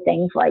used for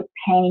things like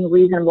paying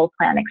reasonable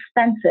plan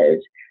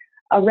expenses.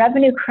 A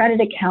revenue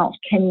credit account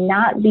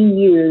cannot be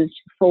used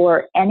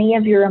for any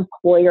of your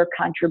employer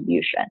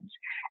contributions.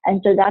 And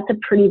so that's a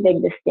pretty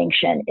big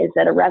distinction, is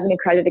that a revenue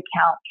credit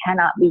account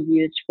cannot be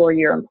used for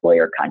your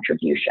employer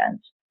contributions.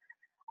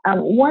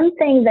 One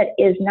thing that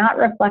is not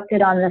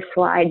reflected on this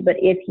slide, but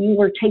if you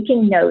were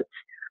taking notes,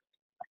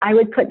 I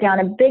would put down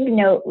a big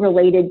note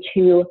related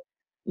to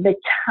the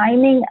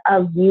timing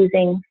of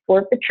using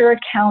forfeiture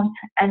accounts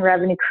and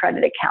revenue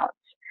credit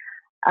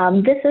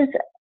accounts. This is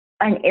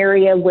an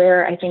area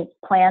where I think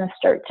plans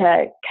start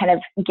to kind of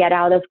get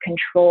out of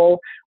control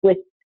with,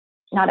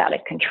 not out of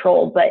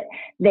control, but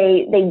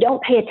they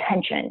don't pay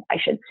attention, I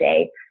should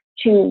say,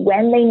 to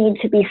when they need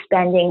to be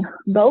spending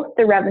both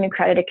the revenue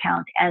credit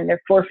account and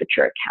their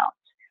forfeiture accounts.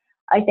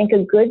 I think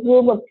a good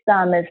rule of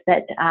thumb is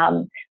that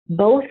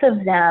both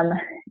of them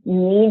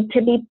need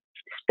to be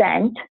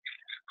spent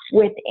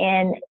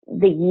within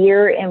the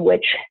year in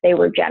which they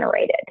were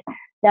generated.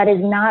 That is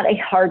not a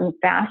hard and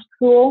fast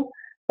rule,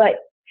 but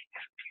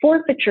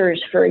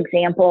forfeitures, for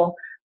example,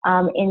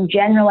 in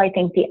general, I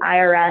think the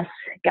IRS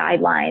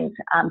guidelines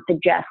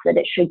suggest that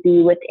it should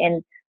be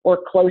within or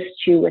close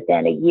to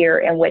within a year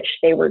in which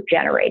they were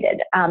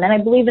generated. And I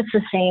believe it's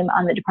the same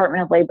on the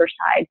Department of Labor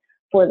side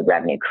for the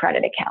revenue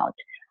credit account.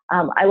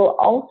 I will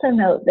also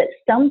note that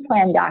some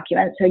plan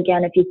documents, so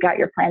again, if you've got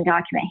your plan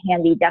document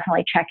handy,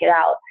 definitely check it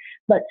out,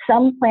 but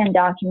some plan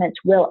documents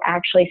will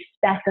actually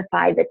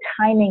specify the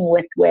timing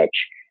with which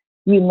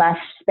you must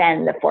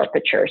spend the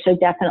forfeiture. So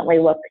definitely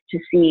look to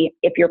see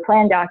if your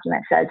plan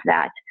document says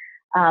that.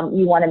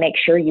 You want to make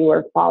sure you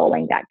are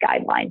following that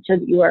guideline so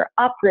that you are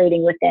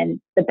operating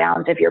within the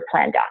bounds of your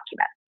plan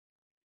document.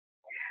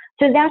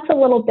 So that's a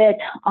little bit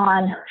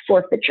on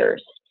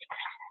forfeitures.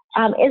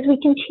 As we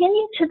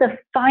continue to the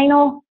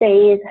final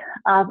phase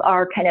of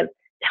our kind of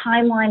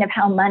timeline of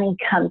how money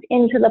comes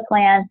into the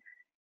plan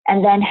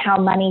and then how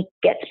money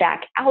gets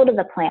back out of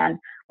the plan,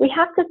 we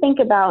have to think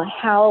about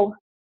how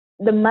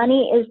the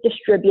money is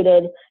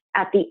distributed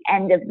at the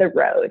end of the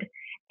road.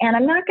 And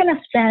I'm not going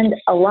to spend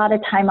a lot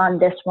of time on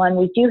this one.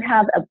 We do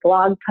have a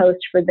blog post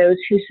for those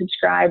who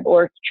subscribe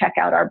or check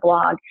out our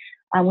blog.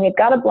 We've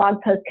got a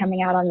blog post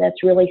coming out on this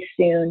really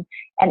soon,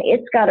 and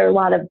it's got a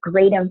lot of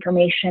great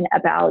information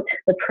about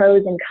the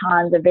pros and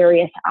cons of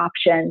various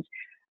options.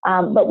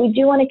 But we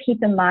do want to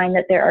keep in mind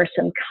that there are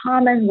some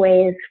common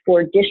ways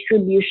for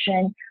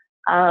distribution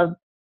of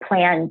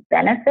plan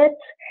benefits.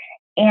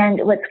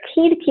 And what's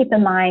key to keep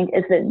in mind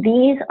is that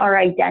these are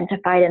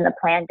identified in the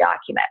plan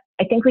document.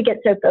 I think we get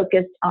so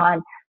focused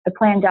on the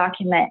plan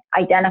document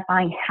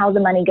identifying how the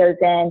money goes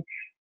in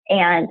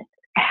and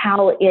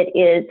how it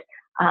is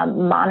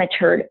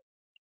monitored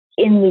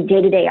in the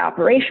day-to-day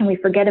operation. We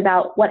forget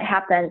about what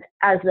happens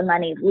as the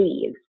money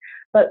leaves.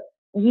 But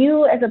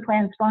you as a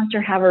plan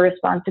sponsor have a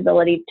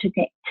responsibility to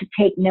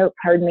take note,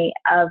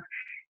 of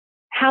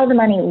how the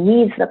money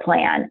leaves the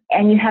plan,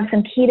 and you have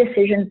some key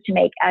decisions to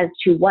make as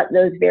to what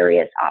those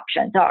various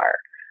options are.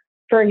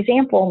 For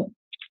example,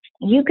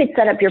 you could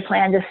set up your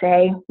plan to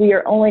say, we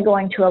are only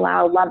going to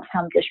allow lump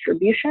sum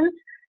distributions,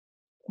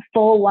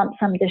 full lump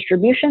sum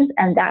distributions,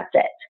 and that's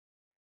it.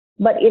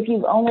 But if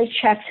you've only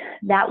checked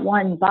that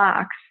one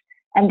box,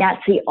 and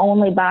that's the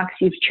only box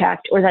you've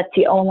checked, or that's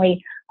the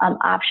only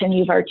option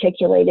you've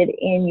articulated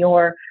in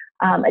your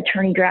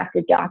attorney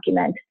drafted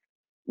document,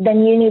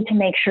 then you need to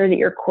make sure that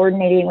you're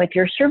coordinating with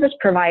your service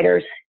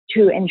providers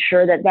to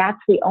ensure that that's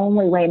the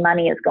only way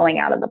money is going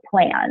out of the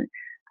plan.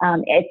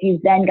 If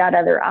you've then got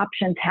other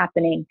options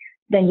happening,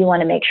 then you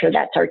want to make sure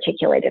that's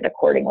articulated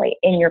accordingly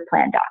in your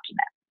plan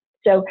document.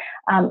 So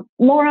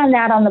more on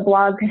that on the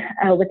blog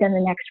within the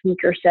next week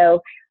or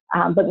so,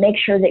 but make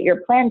sure that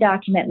your plan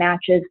document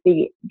matches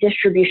the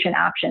distribution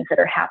options that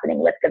are happening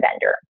with the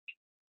vendor.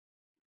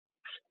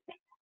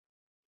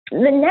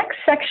 The next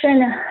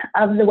section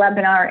of the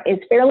webinar is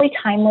fairly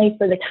timely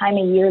for the time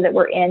of year that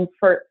we're in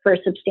for a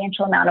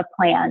substantial amount of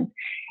plans,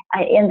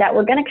 in that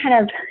we're going to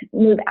kind of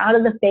move out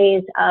of the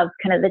phase of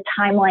kind of the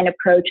timeline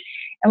approach,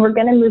 and we're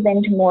going to move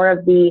into more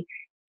of the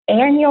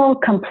annual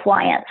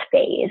compliance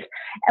phase.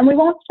 And we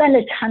won't spend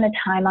a ton of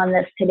time on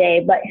this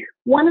today, but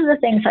one of the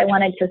things I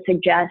wanted to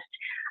suggest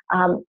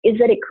is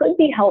that it could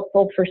be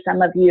helpful for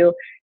some of you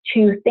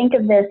to think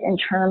of this in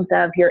terms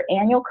of your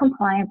annual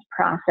compliance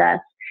process,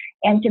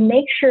 and to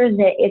make sure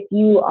that if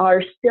you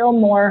are still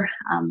more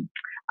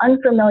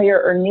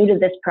unfamiliar or new to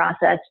this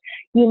process,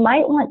 you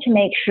might want to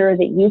make sure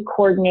that you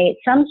coordinate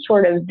some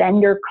sort of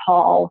vendor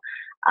call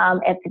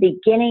at the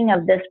beginning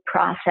of this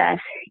process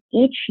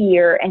each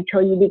year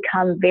until you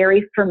become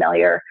very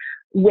familiar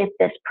with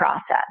this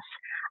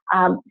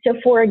process. So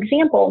for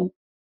example,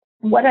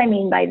 what I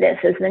mean by this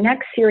is the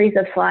next series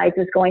of slides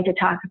is going to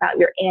talk about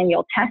your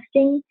annual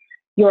testing,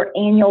 your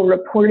annual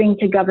reporting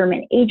to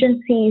government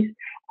agencies,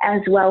 as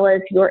well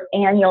as your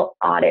annual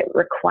audit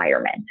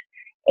requirement.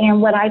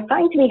 And what I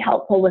find to be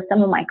helpful with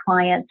some of my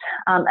clients,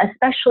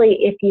 especially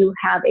if you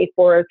have a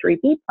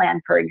 403B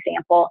plan, for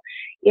example,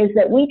 is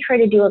that we try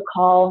to do a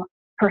call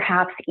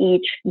perhaps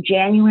each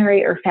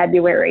January or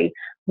February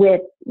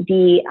with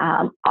the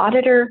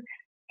auditor,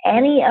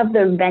 any of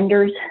the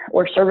vendors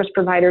or service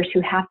providers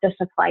who have to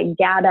supply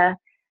data,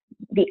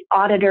 the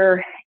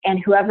auditor, and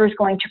whoever's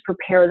going to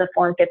prepare the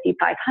Form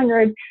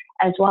 5500,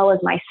 as well as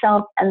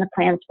myself and the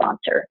plan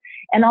sponsor.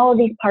 And all of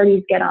these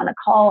parties get on a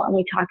call and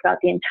we talk about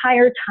the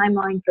entire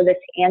timeline for this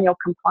annual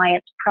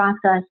compliance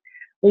process.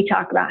 We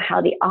talk about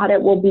how the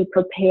audit will be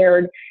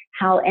prepared,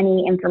 how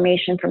any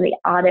information from the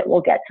audit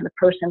will get to the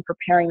person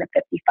preparing the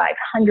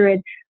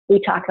 5500.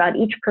 We talk about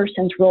each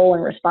person's role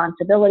and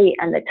responsibility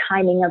and the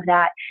timing of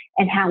that,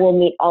 and how we'll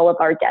meet all of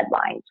our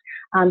deadlines.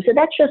 So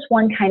that's just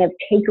one kind of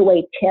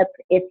takeaway tip.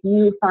 If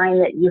you find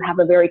that you have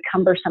a very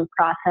cumbersome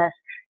process,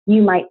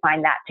 you might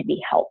find that to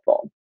be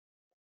helpful.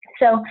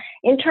 So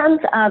in terms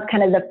of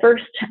kind of the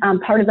first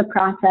part of the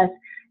process,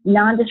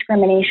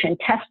 non-discrimination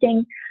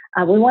testing,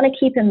 we want to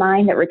keep in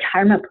mind that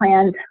retirement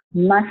plans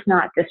must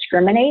not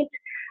discriminate.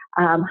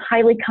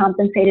 Highly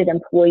compensated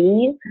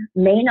employees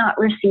may not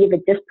receive a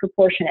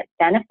disproportionate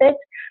benefit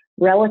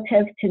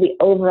relative to the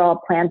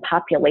overall plan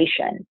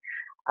population.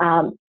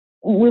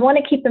 We want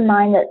to keep in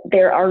mind that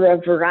there are a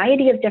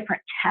variety of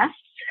different tests.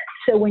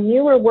 So when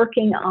you are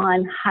working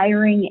on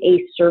hiring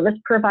a service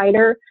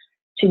provider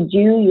to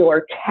do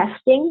your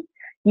testing,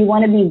 you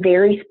want to be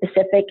very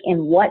specific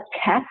in what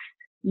tests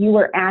you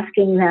are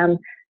asking them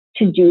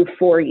to do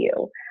for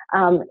you.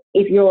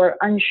 If you're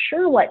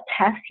unsure what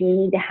tests you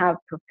need to have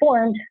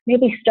performed,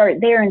 maybe start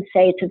there and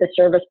say to the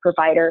service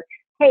provider,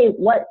 hey,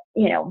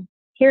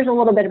 here's a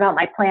little bit about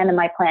my plan and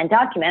my plan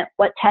document.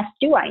 What tests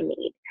do I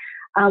need?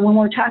 When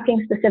we're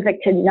talking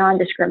specific to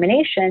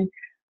non-discrimination,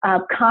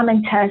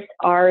 common tests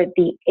are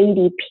the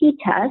ADP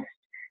test,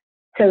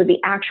 so the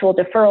actual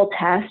deferral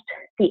test,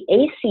 the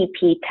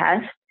ACP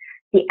test,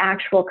 the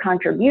actual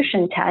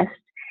contribution test,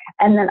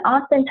 and then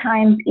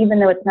oftentimes, even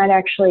though it's not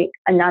actually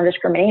a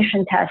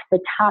non-discrimination test, the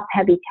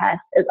top-heavy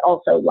test is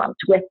also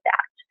lumped with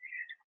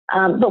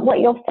that. But what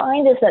you'll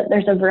find is that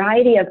there's a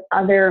variety of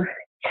other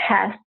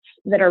tests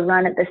that are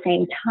run at the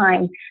same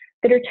time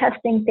that are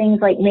testing things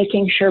like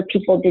making sure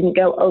people didn't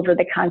go over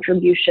the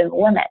contribution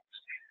limits.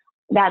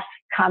 That's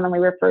commonly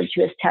referred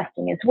to as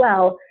testing as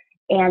well,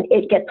 and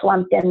it gets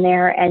lumped in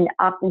there, and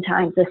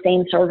oftentimes the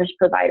same service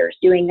provider is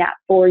doing that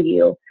for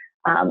you,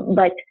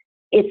 but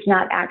it's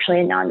not actually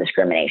a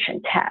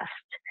non-discrimination test.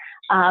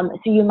 So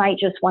you might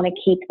just want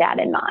to keep that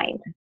in mind.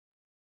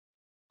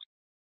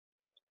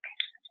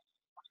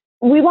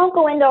 We won't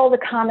go into all the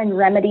common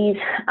remedies.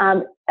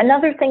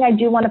 Another thing I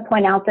do want to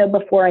point out, though,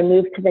 before I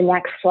move to the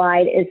next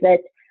slide, is that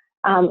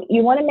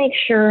you want to make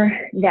sure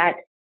that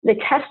the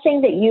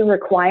testing that you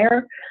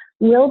require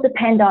will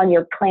depend on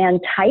your plan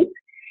type,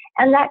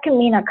 and that can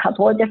mean a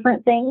couple of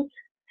different things.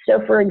 So,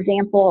 for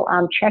example,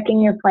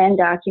 checking your plan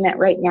document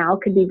right now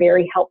could be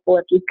very helpful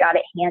if you've got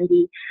it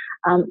handy.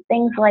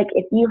 Things like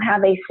if you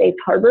have a safe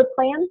harbor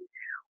plan,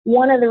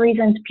 one of the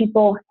reasons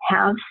people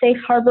have safe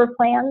harbor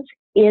plans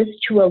is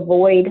to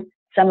avoid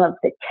some of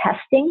the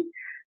testing.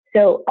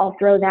 So I'll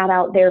throw that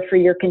out there for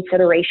your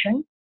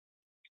consideration.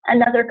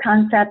 Another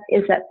concept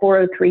is that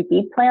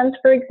 403B plans,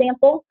 for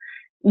example,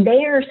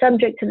 they are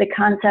subject to the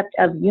concept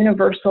of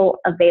universal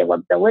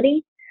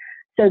availability.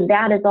 So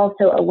that is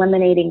also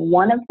eliminating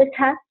one of the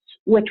tests,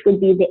 which would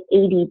be the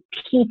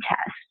ADP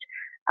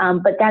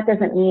test. But that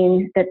doesn't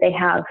mean that they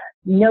have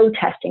no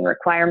testing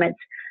requirements.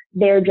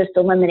 They're just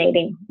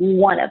eliminating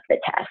one of the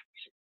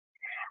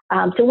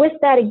tests. So with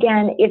that,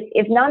 again,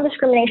 if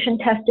non-discrimination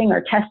testing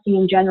or testing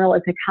in general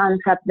is a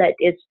concept that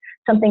is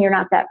something you're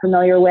not that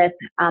familiar with,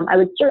 I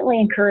would certainly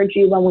encourage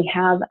you when we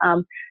have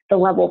the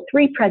level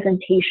 3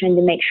 presentation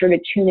to make sure to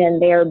tune in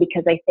there,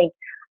 because I think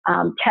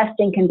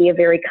testing can be a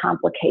very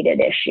complicated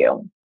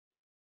issue.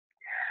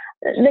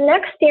 The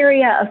next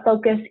area of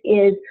focus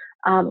is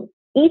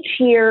each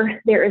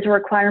year there is a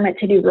requirement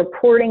to do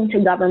reporting to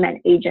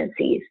government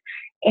agencies.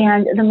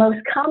 And the most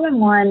common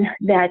one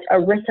that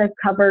ERISA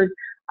covered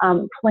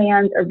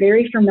plans are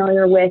very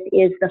familiar with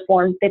is the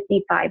Form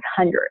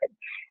 5500.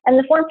 And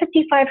the Form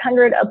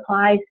 5500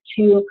 applies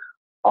to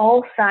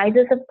all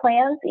sizes of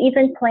plans,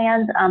 even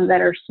plans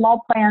that are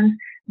small plans.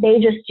 They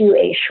just do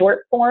a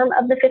short form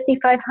of the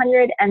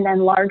 5500, and then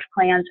large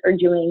plans are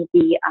doing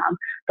the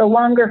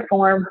longer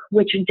form,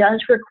 which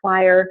does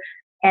require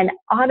an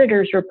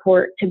auditor's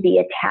report to be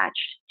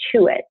attached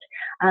to it.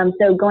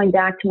 So going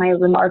back to my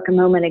remark a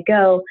moment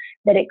ago,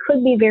 that it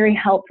could be very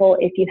helpful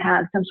if you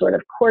have some sort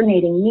of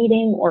coordinating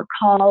meeting or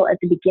call at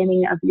the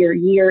beginning of your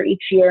year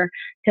each year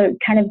to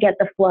kind of get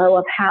the flow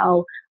of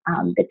how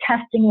the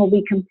testing will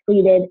be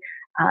completed,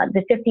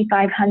 the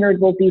 5500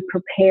 will be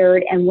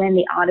prepared, and when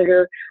the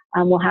auditor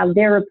will have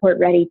their report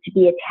ready to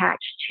be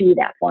attached to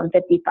that Form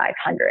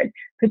 5500,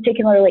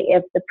 particularly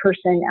if the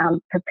person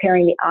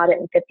preparing the audit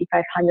in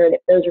 5500,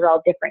 if those are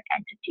all different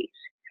entities.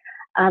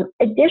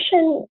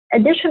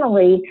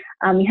 Additionally,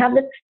 you have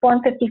this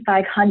Form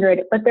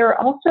 5500, but there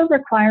are also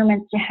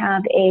requirements to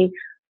have a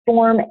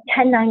Form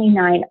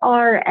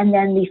 1099-R and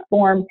then the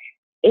Form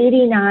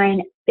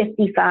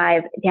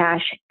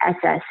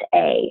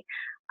 8955-SSA.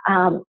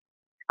 On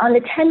the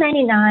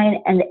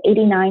 1099 and the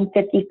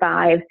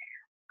 8955,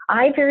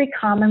 I very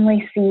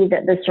commonly see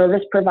that the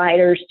service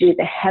providers do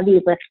the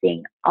heavy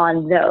lifting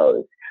on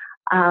those.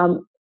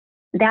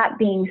 That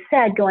being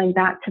said, going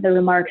back to the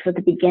remarks at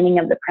the beginning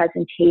of the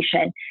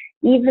presentation,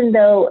 even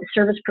though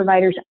service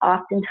providers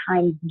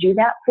oftentimes do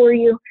that for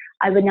you,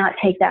 I would not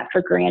take that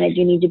for granted.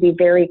 You need to be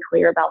very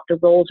clear about the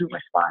roles and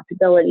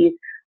responsibilities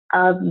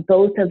of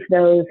both of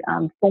those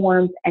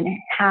forms and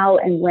how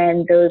and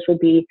when those will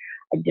be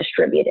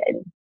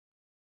distributed.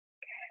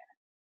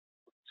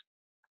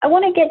 I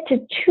want to get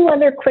to 2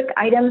 other quick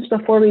items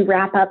before we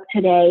wrap up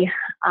today,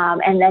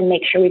 and then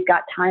make sure we've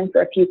got time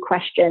for a few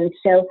questions.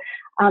 So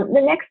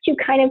the next 2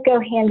 kind of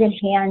go hand in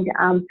hand,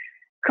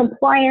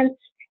 compliance,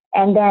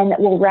 and then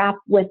we'll wrap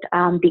with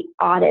the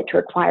audit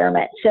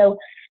requirement. So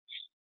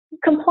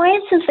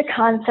compliance is the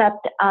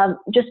concept of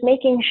just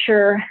making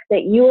sure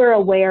that you are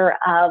aware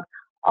of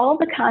all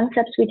the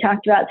concepts we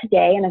talked about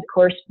today, and of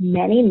course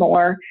many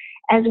more,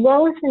 as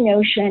well as the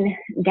notion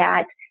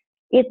that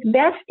it's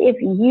best if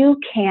you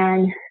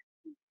can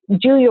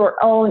do your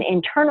own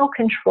internal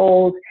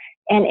controls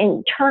and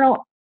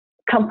internal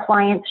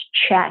compliance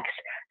checks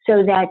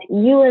so that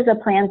you as a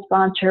plan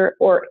sponsor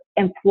or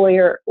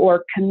employer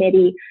or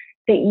committee,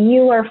 that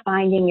you are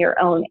finding your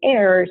own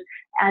errors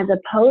as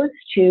opposed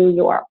to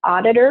your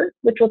auditor,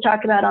 which we'll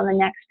talk about on the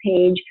next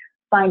page,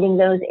 finding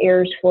those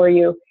errors for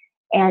you.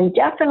 And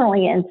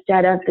definitely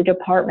instead of the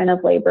Department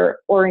of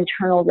Labor or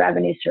Internal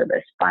Revenue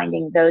Service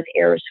finding those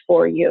errors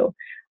for you.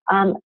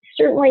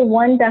 Certainly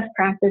one best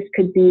practice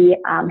could be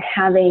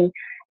having,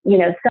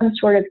 some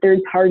sort of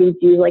third party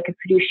do like a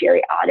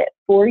fiduciary audit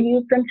for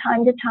you from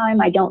time to time.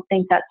 I don't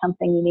think that's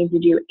something you need to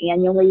do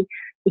annually,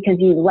 because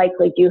you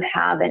likely do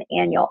have an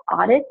annual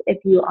audit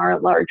if you are a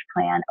large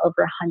plan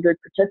over 100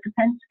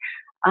 participants.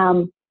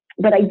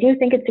 But I do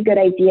think it's a good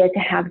idea to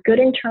have good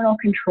internal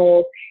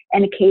controls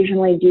and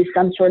occasionally do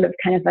some sort of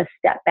kind of a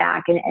step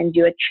back and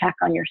do a check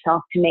on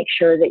yourself to make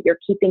sure that you're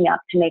keeping up,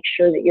 to make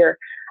sure that you're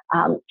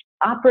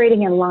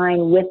operating in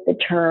line with the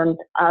terms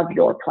of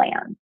your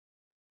plan.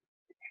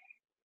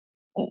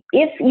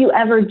 If you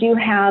ever do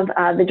have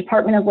the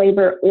Department of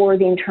Labor or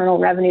the Internal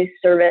Revenue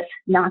Service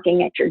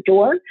knocking at your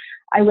door,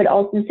 I would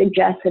also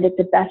suggest that it's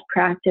a best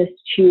practice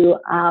to,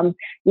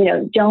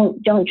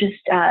 don't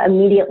just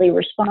immediately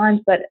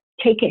respond, but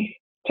take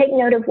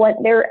note of what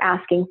they're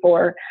asking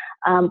for,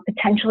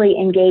 potentially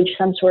engage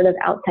some sort of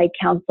outside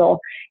counsel,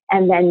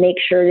 and then make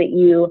sure that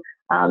you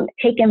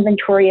take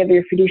inventory of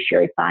your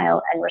fiduciary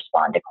file and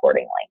respond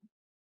accordingly.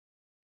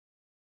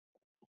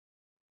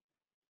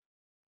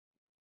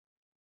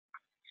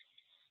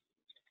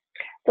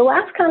 The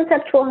last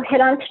concept we'll hit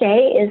on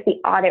today is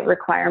the audit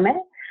requirement,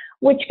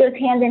 which goes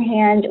hand in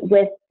hand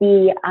with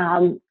the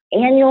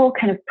annual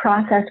kind of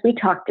process we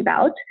talked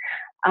about.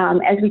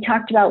 As we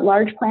talked about,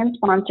 large plan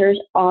sponsors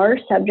are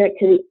subject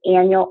to the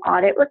annual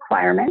audit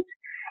requirement,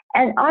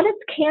 and audits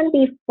can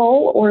be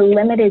full or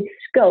limited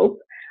scope.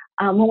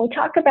 When we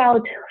talk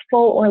about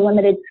full or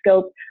limited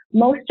scope,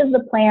 most of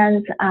the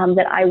plans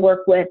that I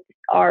work with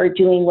are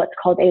doing what's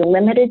called a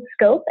limited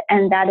scope,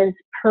 and that is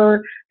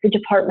per the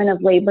Department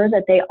of Labor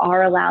that they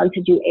are allowed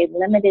to do a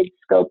limited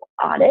scope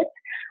audit.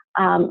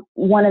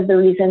 One of the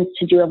reasons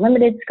to do a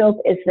limited scope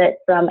is that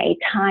from a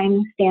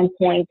time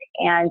standpoint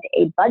and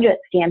a budget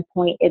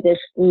standpoint, it is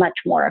much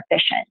more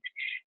efficient.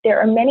 There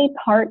are many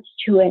parts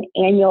to an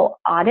annual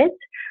audit.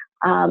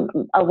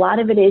 A lot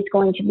of it is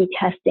going to be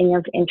testing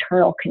of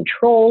internal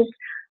controls.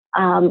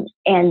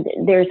 And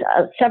there's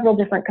several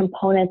different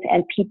components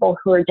and people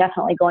who are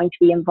definitely going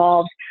to be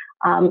involved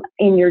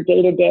in your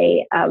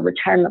day-to-day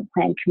retirement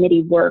plan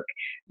committee work,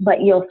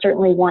 but you'll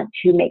certainly want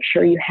to make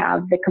sure you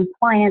have the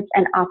compliance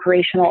and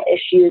operational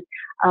issues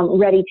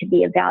ready to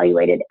be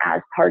evaluated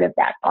as part of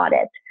that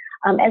audit.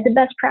 As a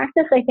best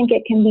practice, I think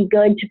it can be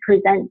good to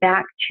present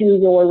back to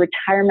your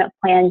retirement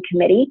plan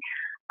committee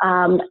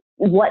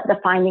what the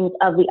findings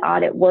of the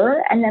audit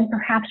were, and then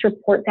perhaps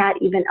report that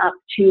even up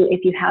to, if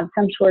you have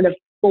some sort of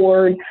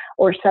board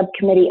or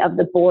subcommittee of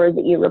the board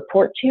that you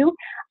report to.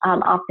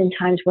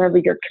 Oftentimes, wherever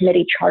your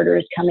committee charter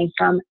is coming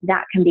from,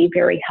 that can be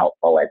very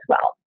helpful as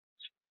well.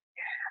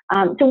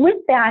 So with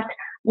that,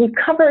 we've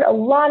covered a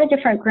lot of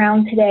different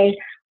ground today.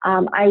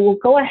 I will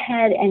go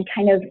ahead and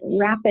kind of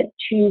wrap it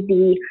to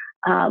the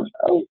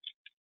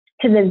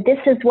this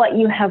is what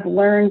you have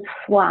learned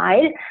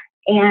slide,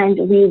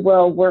 and we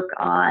will work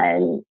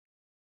on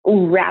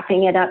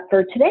wrapping it up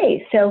for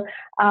today. So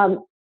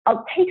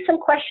I'll take some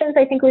questions.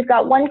 I think we've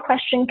got one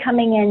question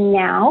coming in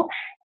now,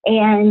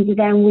 and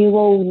then we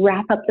will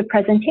wrap up the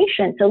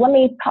presentation. So let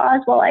me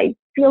pause while I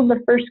field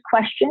the first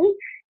question,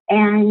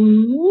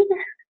 and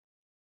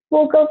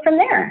we'll go from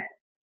there.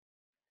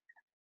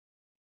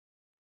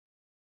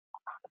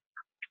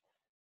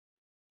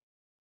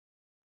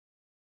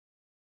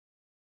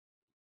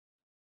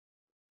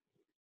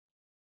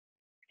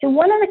 So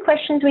one of the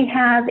questions we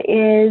have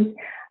is,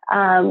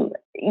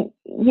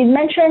 you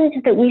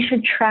mentioned that we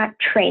should track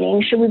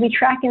training. Should we be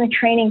tracking the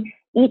training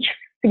each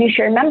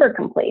fiduciary member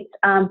completes?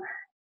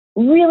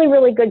 Really,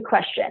 really good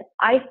question.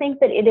 I think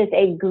that it is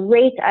a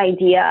great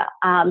idea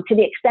to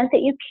the extent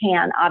that you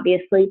can,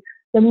 obviously.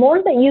 The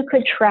more that you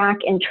could track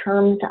in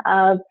terms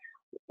of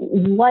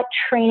what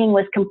training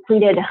was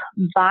completed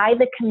by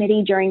the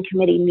committee during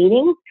committee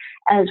meetings,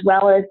 as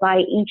well as by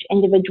each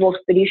individual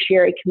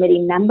fiduciary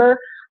committee member,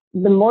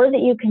 the more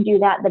that you can do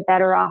that, the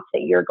better off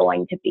that you're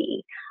going to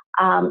be.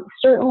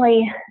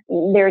 Certainly,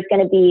 there's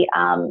going to be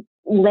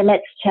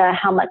limits to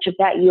how much of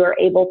that you are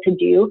able to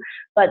do,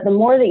 but the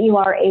more that you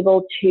are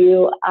able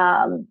to,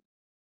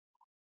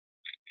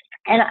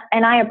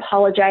 and I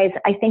apologize,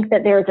 I think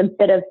that there's a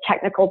bit of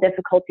technical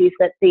difficulties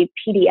that the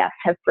PDFs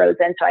have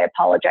frozen, so I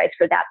apologize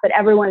for that, but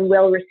everyone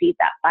will receive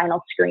that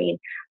final screen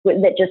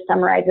that just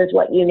summarizes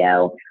what you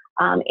know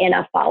in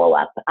a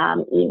follow-up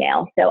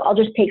email. So I'll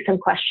just take some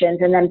questions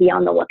and then be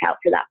on the lookout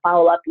for that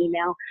follow-up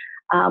email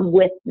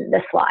with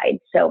the slides.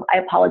 So I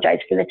apologize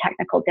for the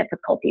technical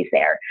difficulties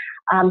there.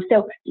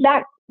 So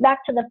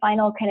back to the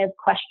final kind of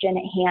question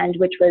at hand,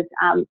 which was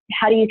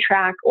how do you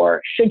track,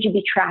 or should you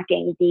be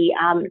tracking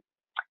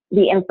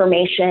the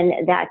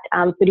information that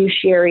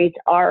fiduciaries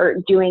are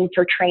doing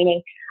for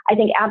training? I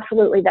think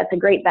absolutely that's a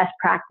great best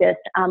practice.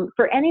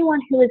 For anyone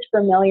who is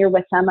familiar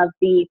with some of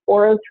the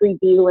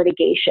 403B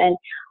litigation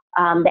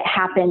that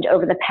happened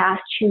over the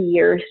past 2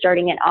 years,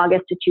 starting in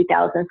August of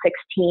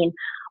 2016,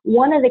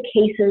 one of the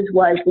cases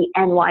was the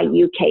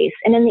NYU case.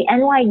 And in the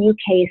NYU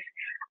case,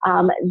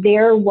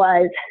 there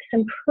was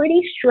some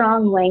pretty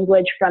strong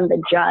language from the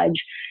judge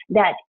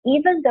that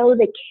even though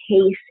the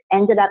case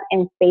ended up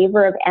in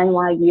favor of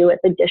NYU at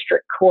the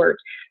district court,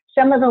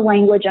 some of the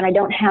language, and I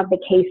don't have the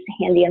case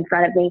handy in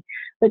front of me,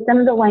 but some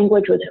of the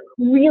language was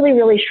really,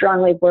 really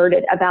strongly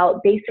worded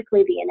about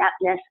basically the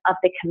ineptness of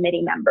the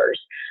committee members.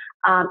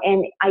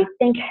 And I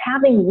think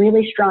having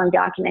really strong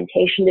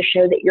documentation to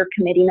show that your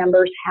committee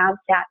members have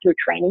sat through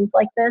trainings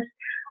like this,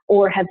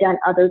 or have done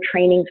other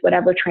trainings,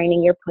 whatever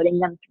training you're putting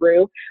them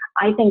through,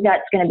 I think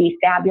that's going to be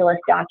fabulous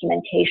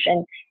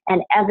documentation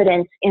and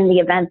evidence in the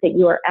event that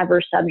you are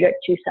ever subject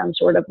to some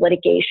sort of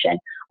litigation,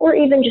 or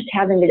even just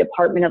having the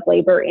Department of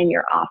Labor in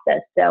your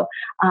office. So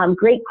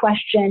great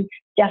question.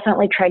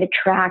 Definitely try to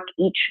track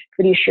each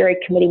fiduciary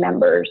committee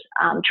member's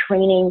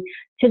training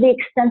to the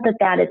extent that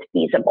that is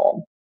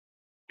feasible.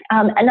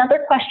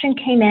 Another question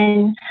came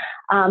in,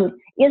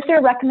 is there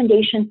a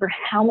recommendation for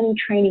how many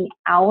training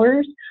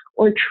hours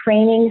or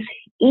trainings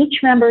each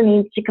member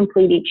needs to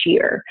complete each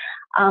year?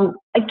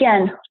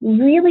 Again,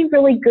 really,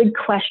 really good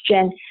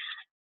question.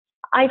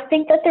 I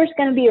think that there's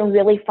going to be a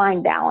really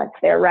fine balance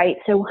there, right?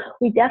 So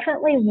we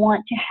definitely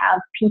want to have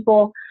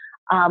people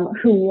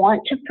who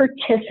want to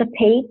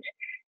participate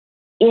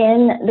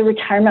in the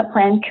retirement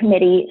plan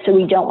committee, so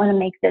we don't want to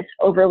make this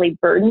overly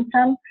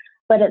burdensome.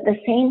 But at the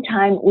same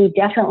time, we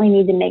definitely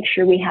need to make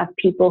sure we have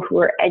people who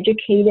are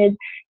educated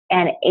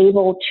and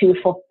able to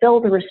fulfill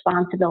the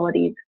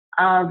responsibilities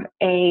of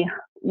a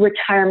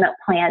retirement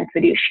plan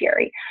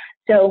fiduciary.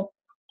 So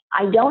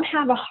I don't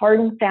have a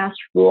hard and fast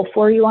rule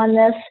for you on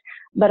this,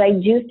 but I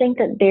do think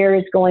that there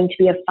is going to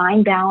be a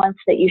fine balance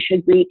that you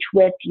should reach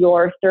with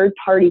your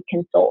third-party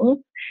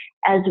consultants,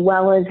 as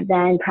well as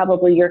then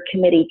probably your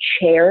committee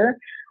chair.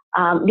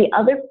 The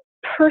other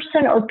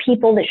person or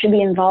people that should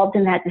be involved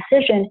in that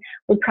decision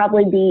would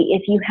probably be,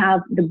 if you have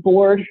the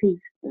board who's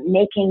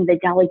making the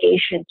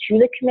delegation to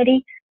the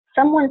committee,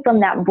 someone from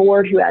that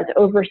board who has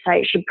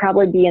oversight should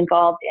probably be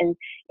involved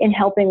in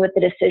helping with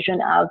the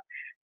decision of,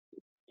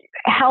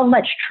 how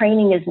much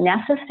training is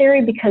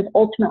necessary, because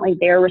ultimately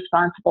they're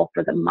responsible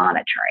for the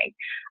monitoring.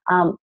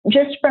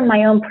 Just from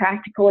my own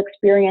practical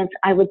experience,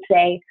 I would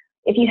say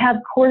if you have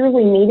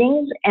quarterly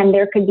meetings and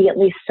there could be at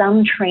least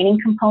some training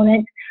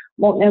component,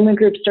 Multnomah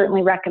Group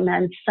certainly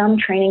recommends some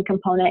training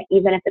component,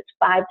 even if it's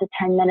 5 to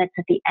 10 minutes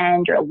at the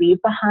end or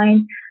leave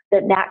behind,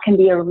 that can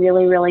be a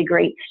really, really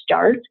great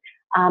start.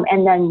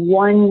 And then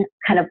one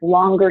kind of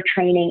longer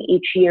training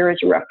each year as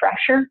a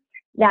refresher,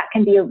 that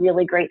can be a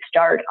really great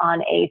start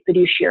on a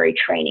fiduciary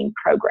training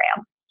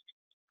program.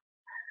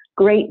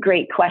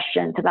 Great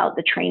questions about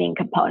the training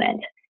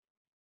component.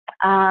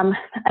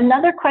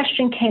 Another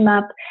question came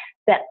up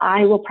that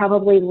I will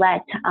probably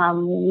let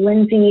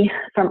Lindsay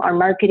from our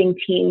marketing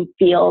team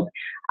field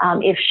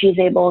if she's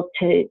able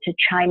to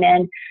chime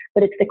in,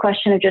 but it's the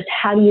question of just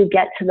how do you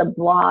get to the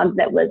blog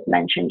that was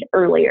mentioned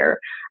earlier.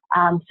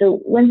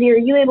 So Lindsay, are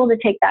you able to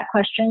take that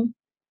question?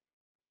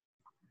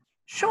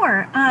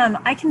 Sure,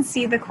 I can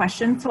see the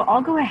question, so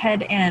I'll go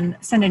ahead and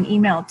send an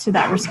email to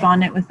that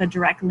respondent with a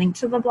direct link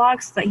to the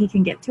blog so that he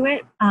can get to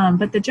it.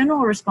 But the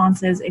general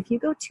response is if you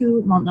go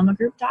to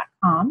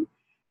multnomahgroup.com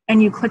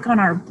and you click on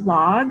our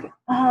blog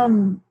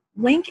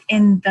link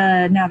in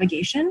the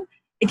navigation,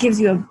 it gives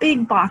you a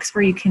big box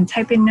where you can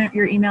type in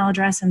your email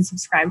address and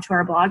subscribe to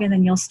our blog, and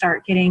then you'll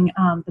start getting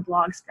the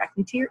blogs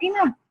directly to your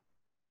email.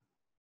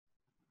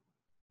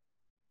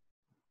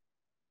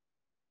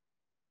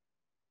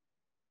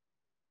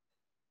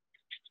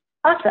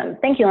 Awesome.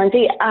 Thank you,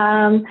 Lindsay.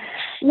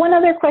 One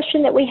other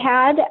question that we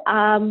had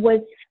was,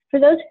 for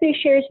those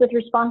fiduciaries with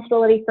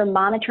responsibility for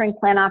monitoring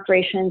plan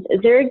operations, is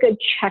there a good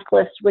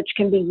checklist which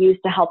can be used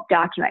to help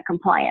document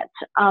compliance?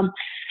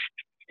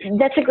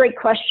 That's a great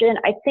question.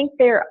 I think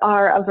there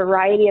are a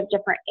variety of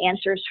different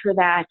answers for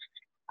that.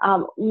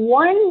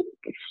 One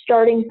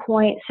starting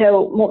point,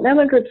 so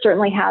Multnomah Group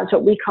certainly has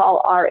what we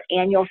call our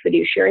annual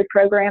fiduciary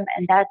program,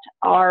 and that's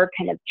our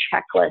kind of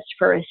checklist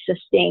for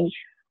assisting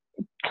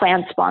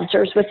plan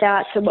sponsors with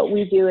that. So what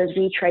we do is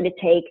we try to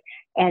take,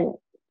 and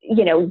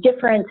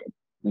different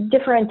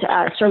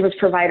service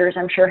providers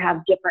I'm sure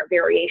have different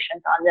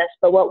variations on this,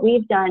 but what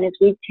we've done is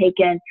we've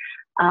taken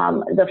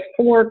the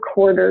 4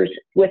 quarters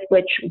with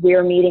which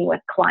we're meeting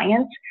with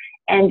clients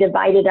and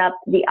divided up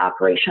the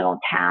operational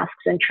tasks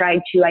and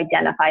tried to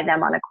identify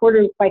them on a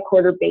quarter by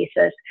quarter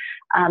basis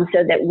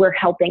so that we're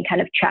helping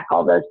kind of check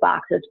all those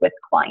boxes with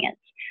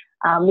clients.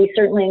 We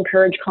certainly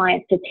encourage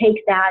clients to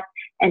take that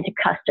and to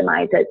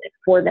customize it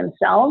for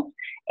themselves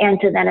and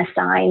to then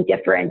assign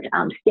different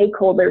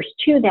stakeholders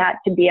to that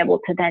to be able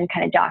to then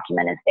kind of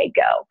document as they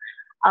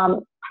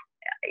go.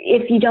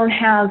 If you don't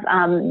have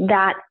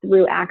that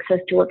through access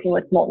to working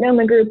with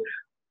Multnomah Group,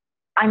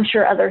 I'm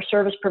sure other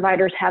service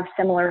providers have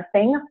similar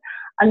things.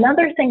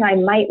 Another thing I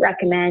might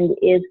recommend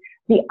is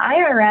the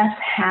IRS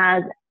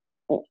has,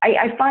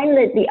 I find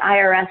that the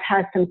IRS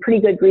has some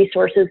pretty good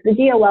resources. The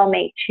DOL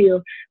may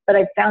too, but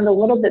I've found a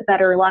little bit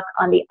better luck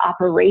on the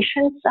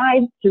operations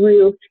side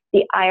through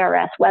the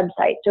IRS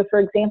website. So for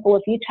example,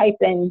 if you type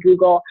in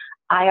Google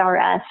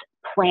IRS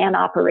plan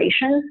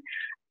operations,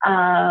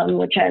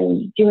 which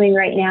I'm doing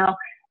right now,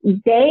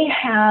 they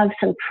have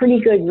some pretty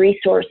good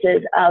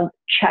resources of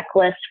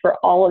checklists for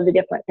all of the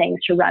different things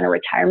to run a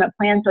retirement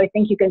plan. So I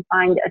think you can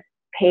find a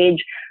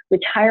page,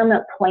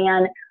 retirement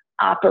plan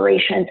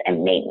operations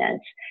and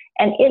maintenance.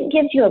 And it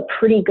gives you a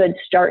pretty good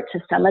start to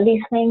some of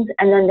these things,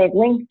 and then they've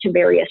linked to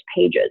various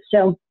pages.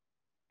 So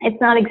it's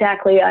not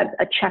exactly a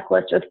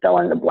checklist with fill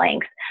in the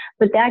blanks,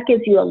 but that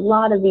gives you a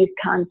lot of these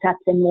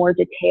concepts in more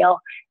detail.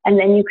 And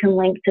then you can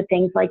link to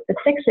things like the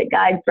Fix-It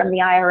Guide from the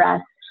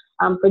IRS.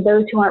 For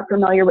those who aren't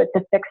familiar with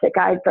the Fix-It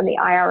Guide from the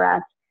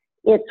IRS,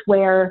 it's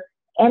where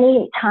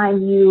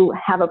anytime you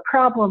have a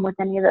problem with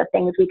any of the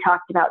things we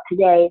talked about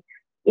today,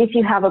 if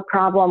you have a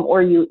problem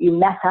or you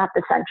mess up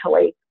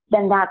essentially,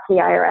 then that's the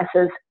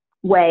IRS's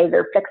way,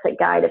 their Fix-It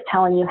Guide of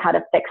telling you how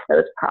to fix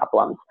those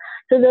problems.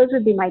 So those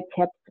would be my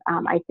tips,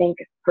 I think,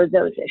 for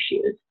those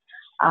issues.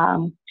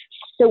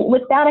 So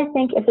with that, I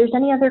think if there's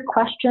any other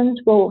questions,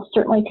 we'll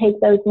certainly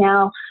take those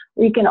now.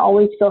 You can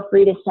always feel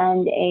free to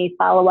send a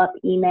follow-up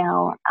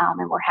email,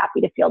 and we're happy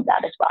to field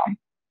that as well.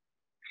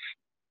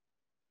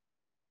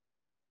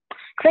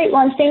 Great,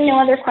 well, I'm seeing no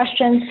other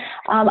questions.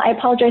 I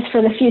apologize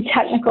for the few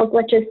technical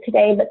glitches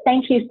today, but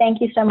thank you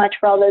so much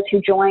for all those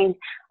who joined.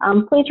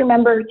 Please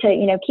remember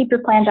to keep your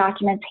plan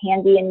documents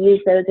handy and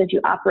use those as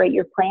you operate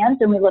your plans,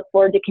 and we look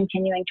forward to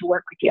continuing to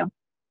work with you.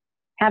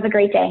 Have a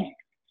great day.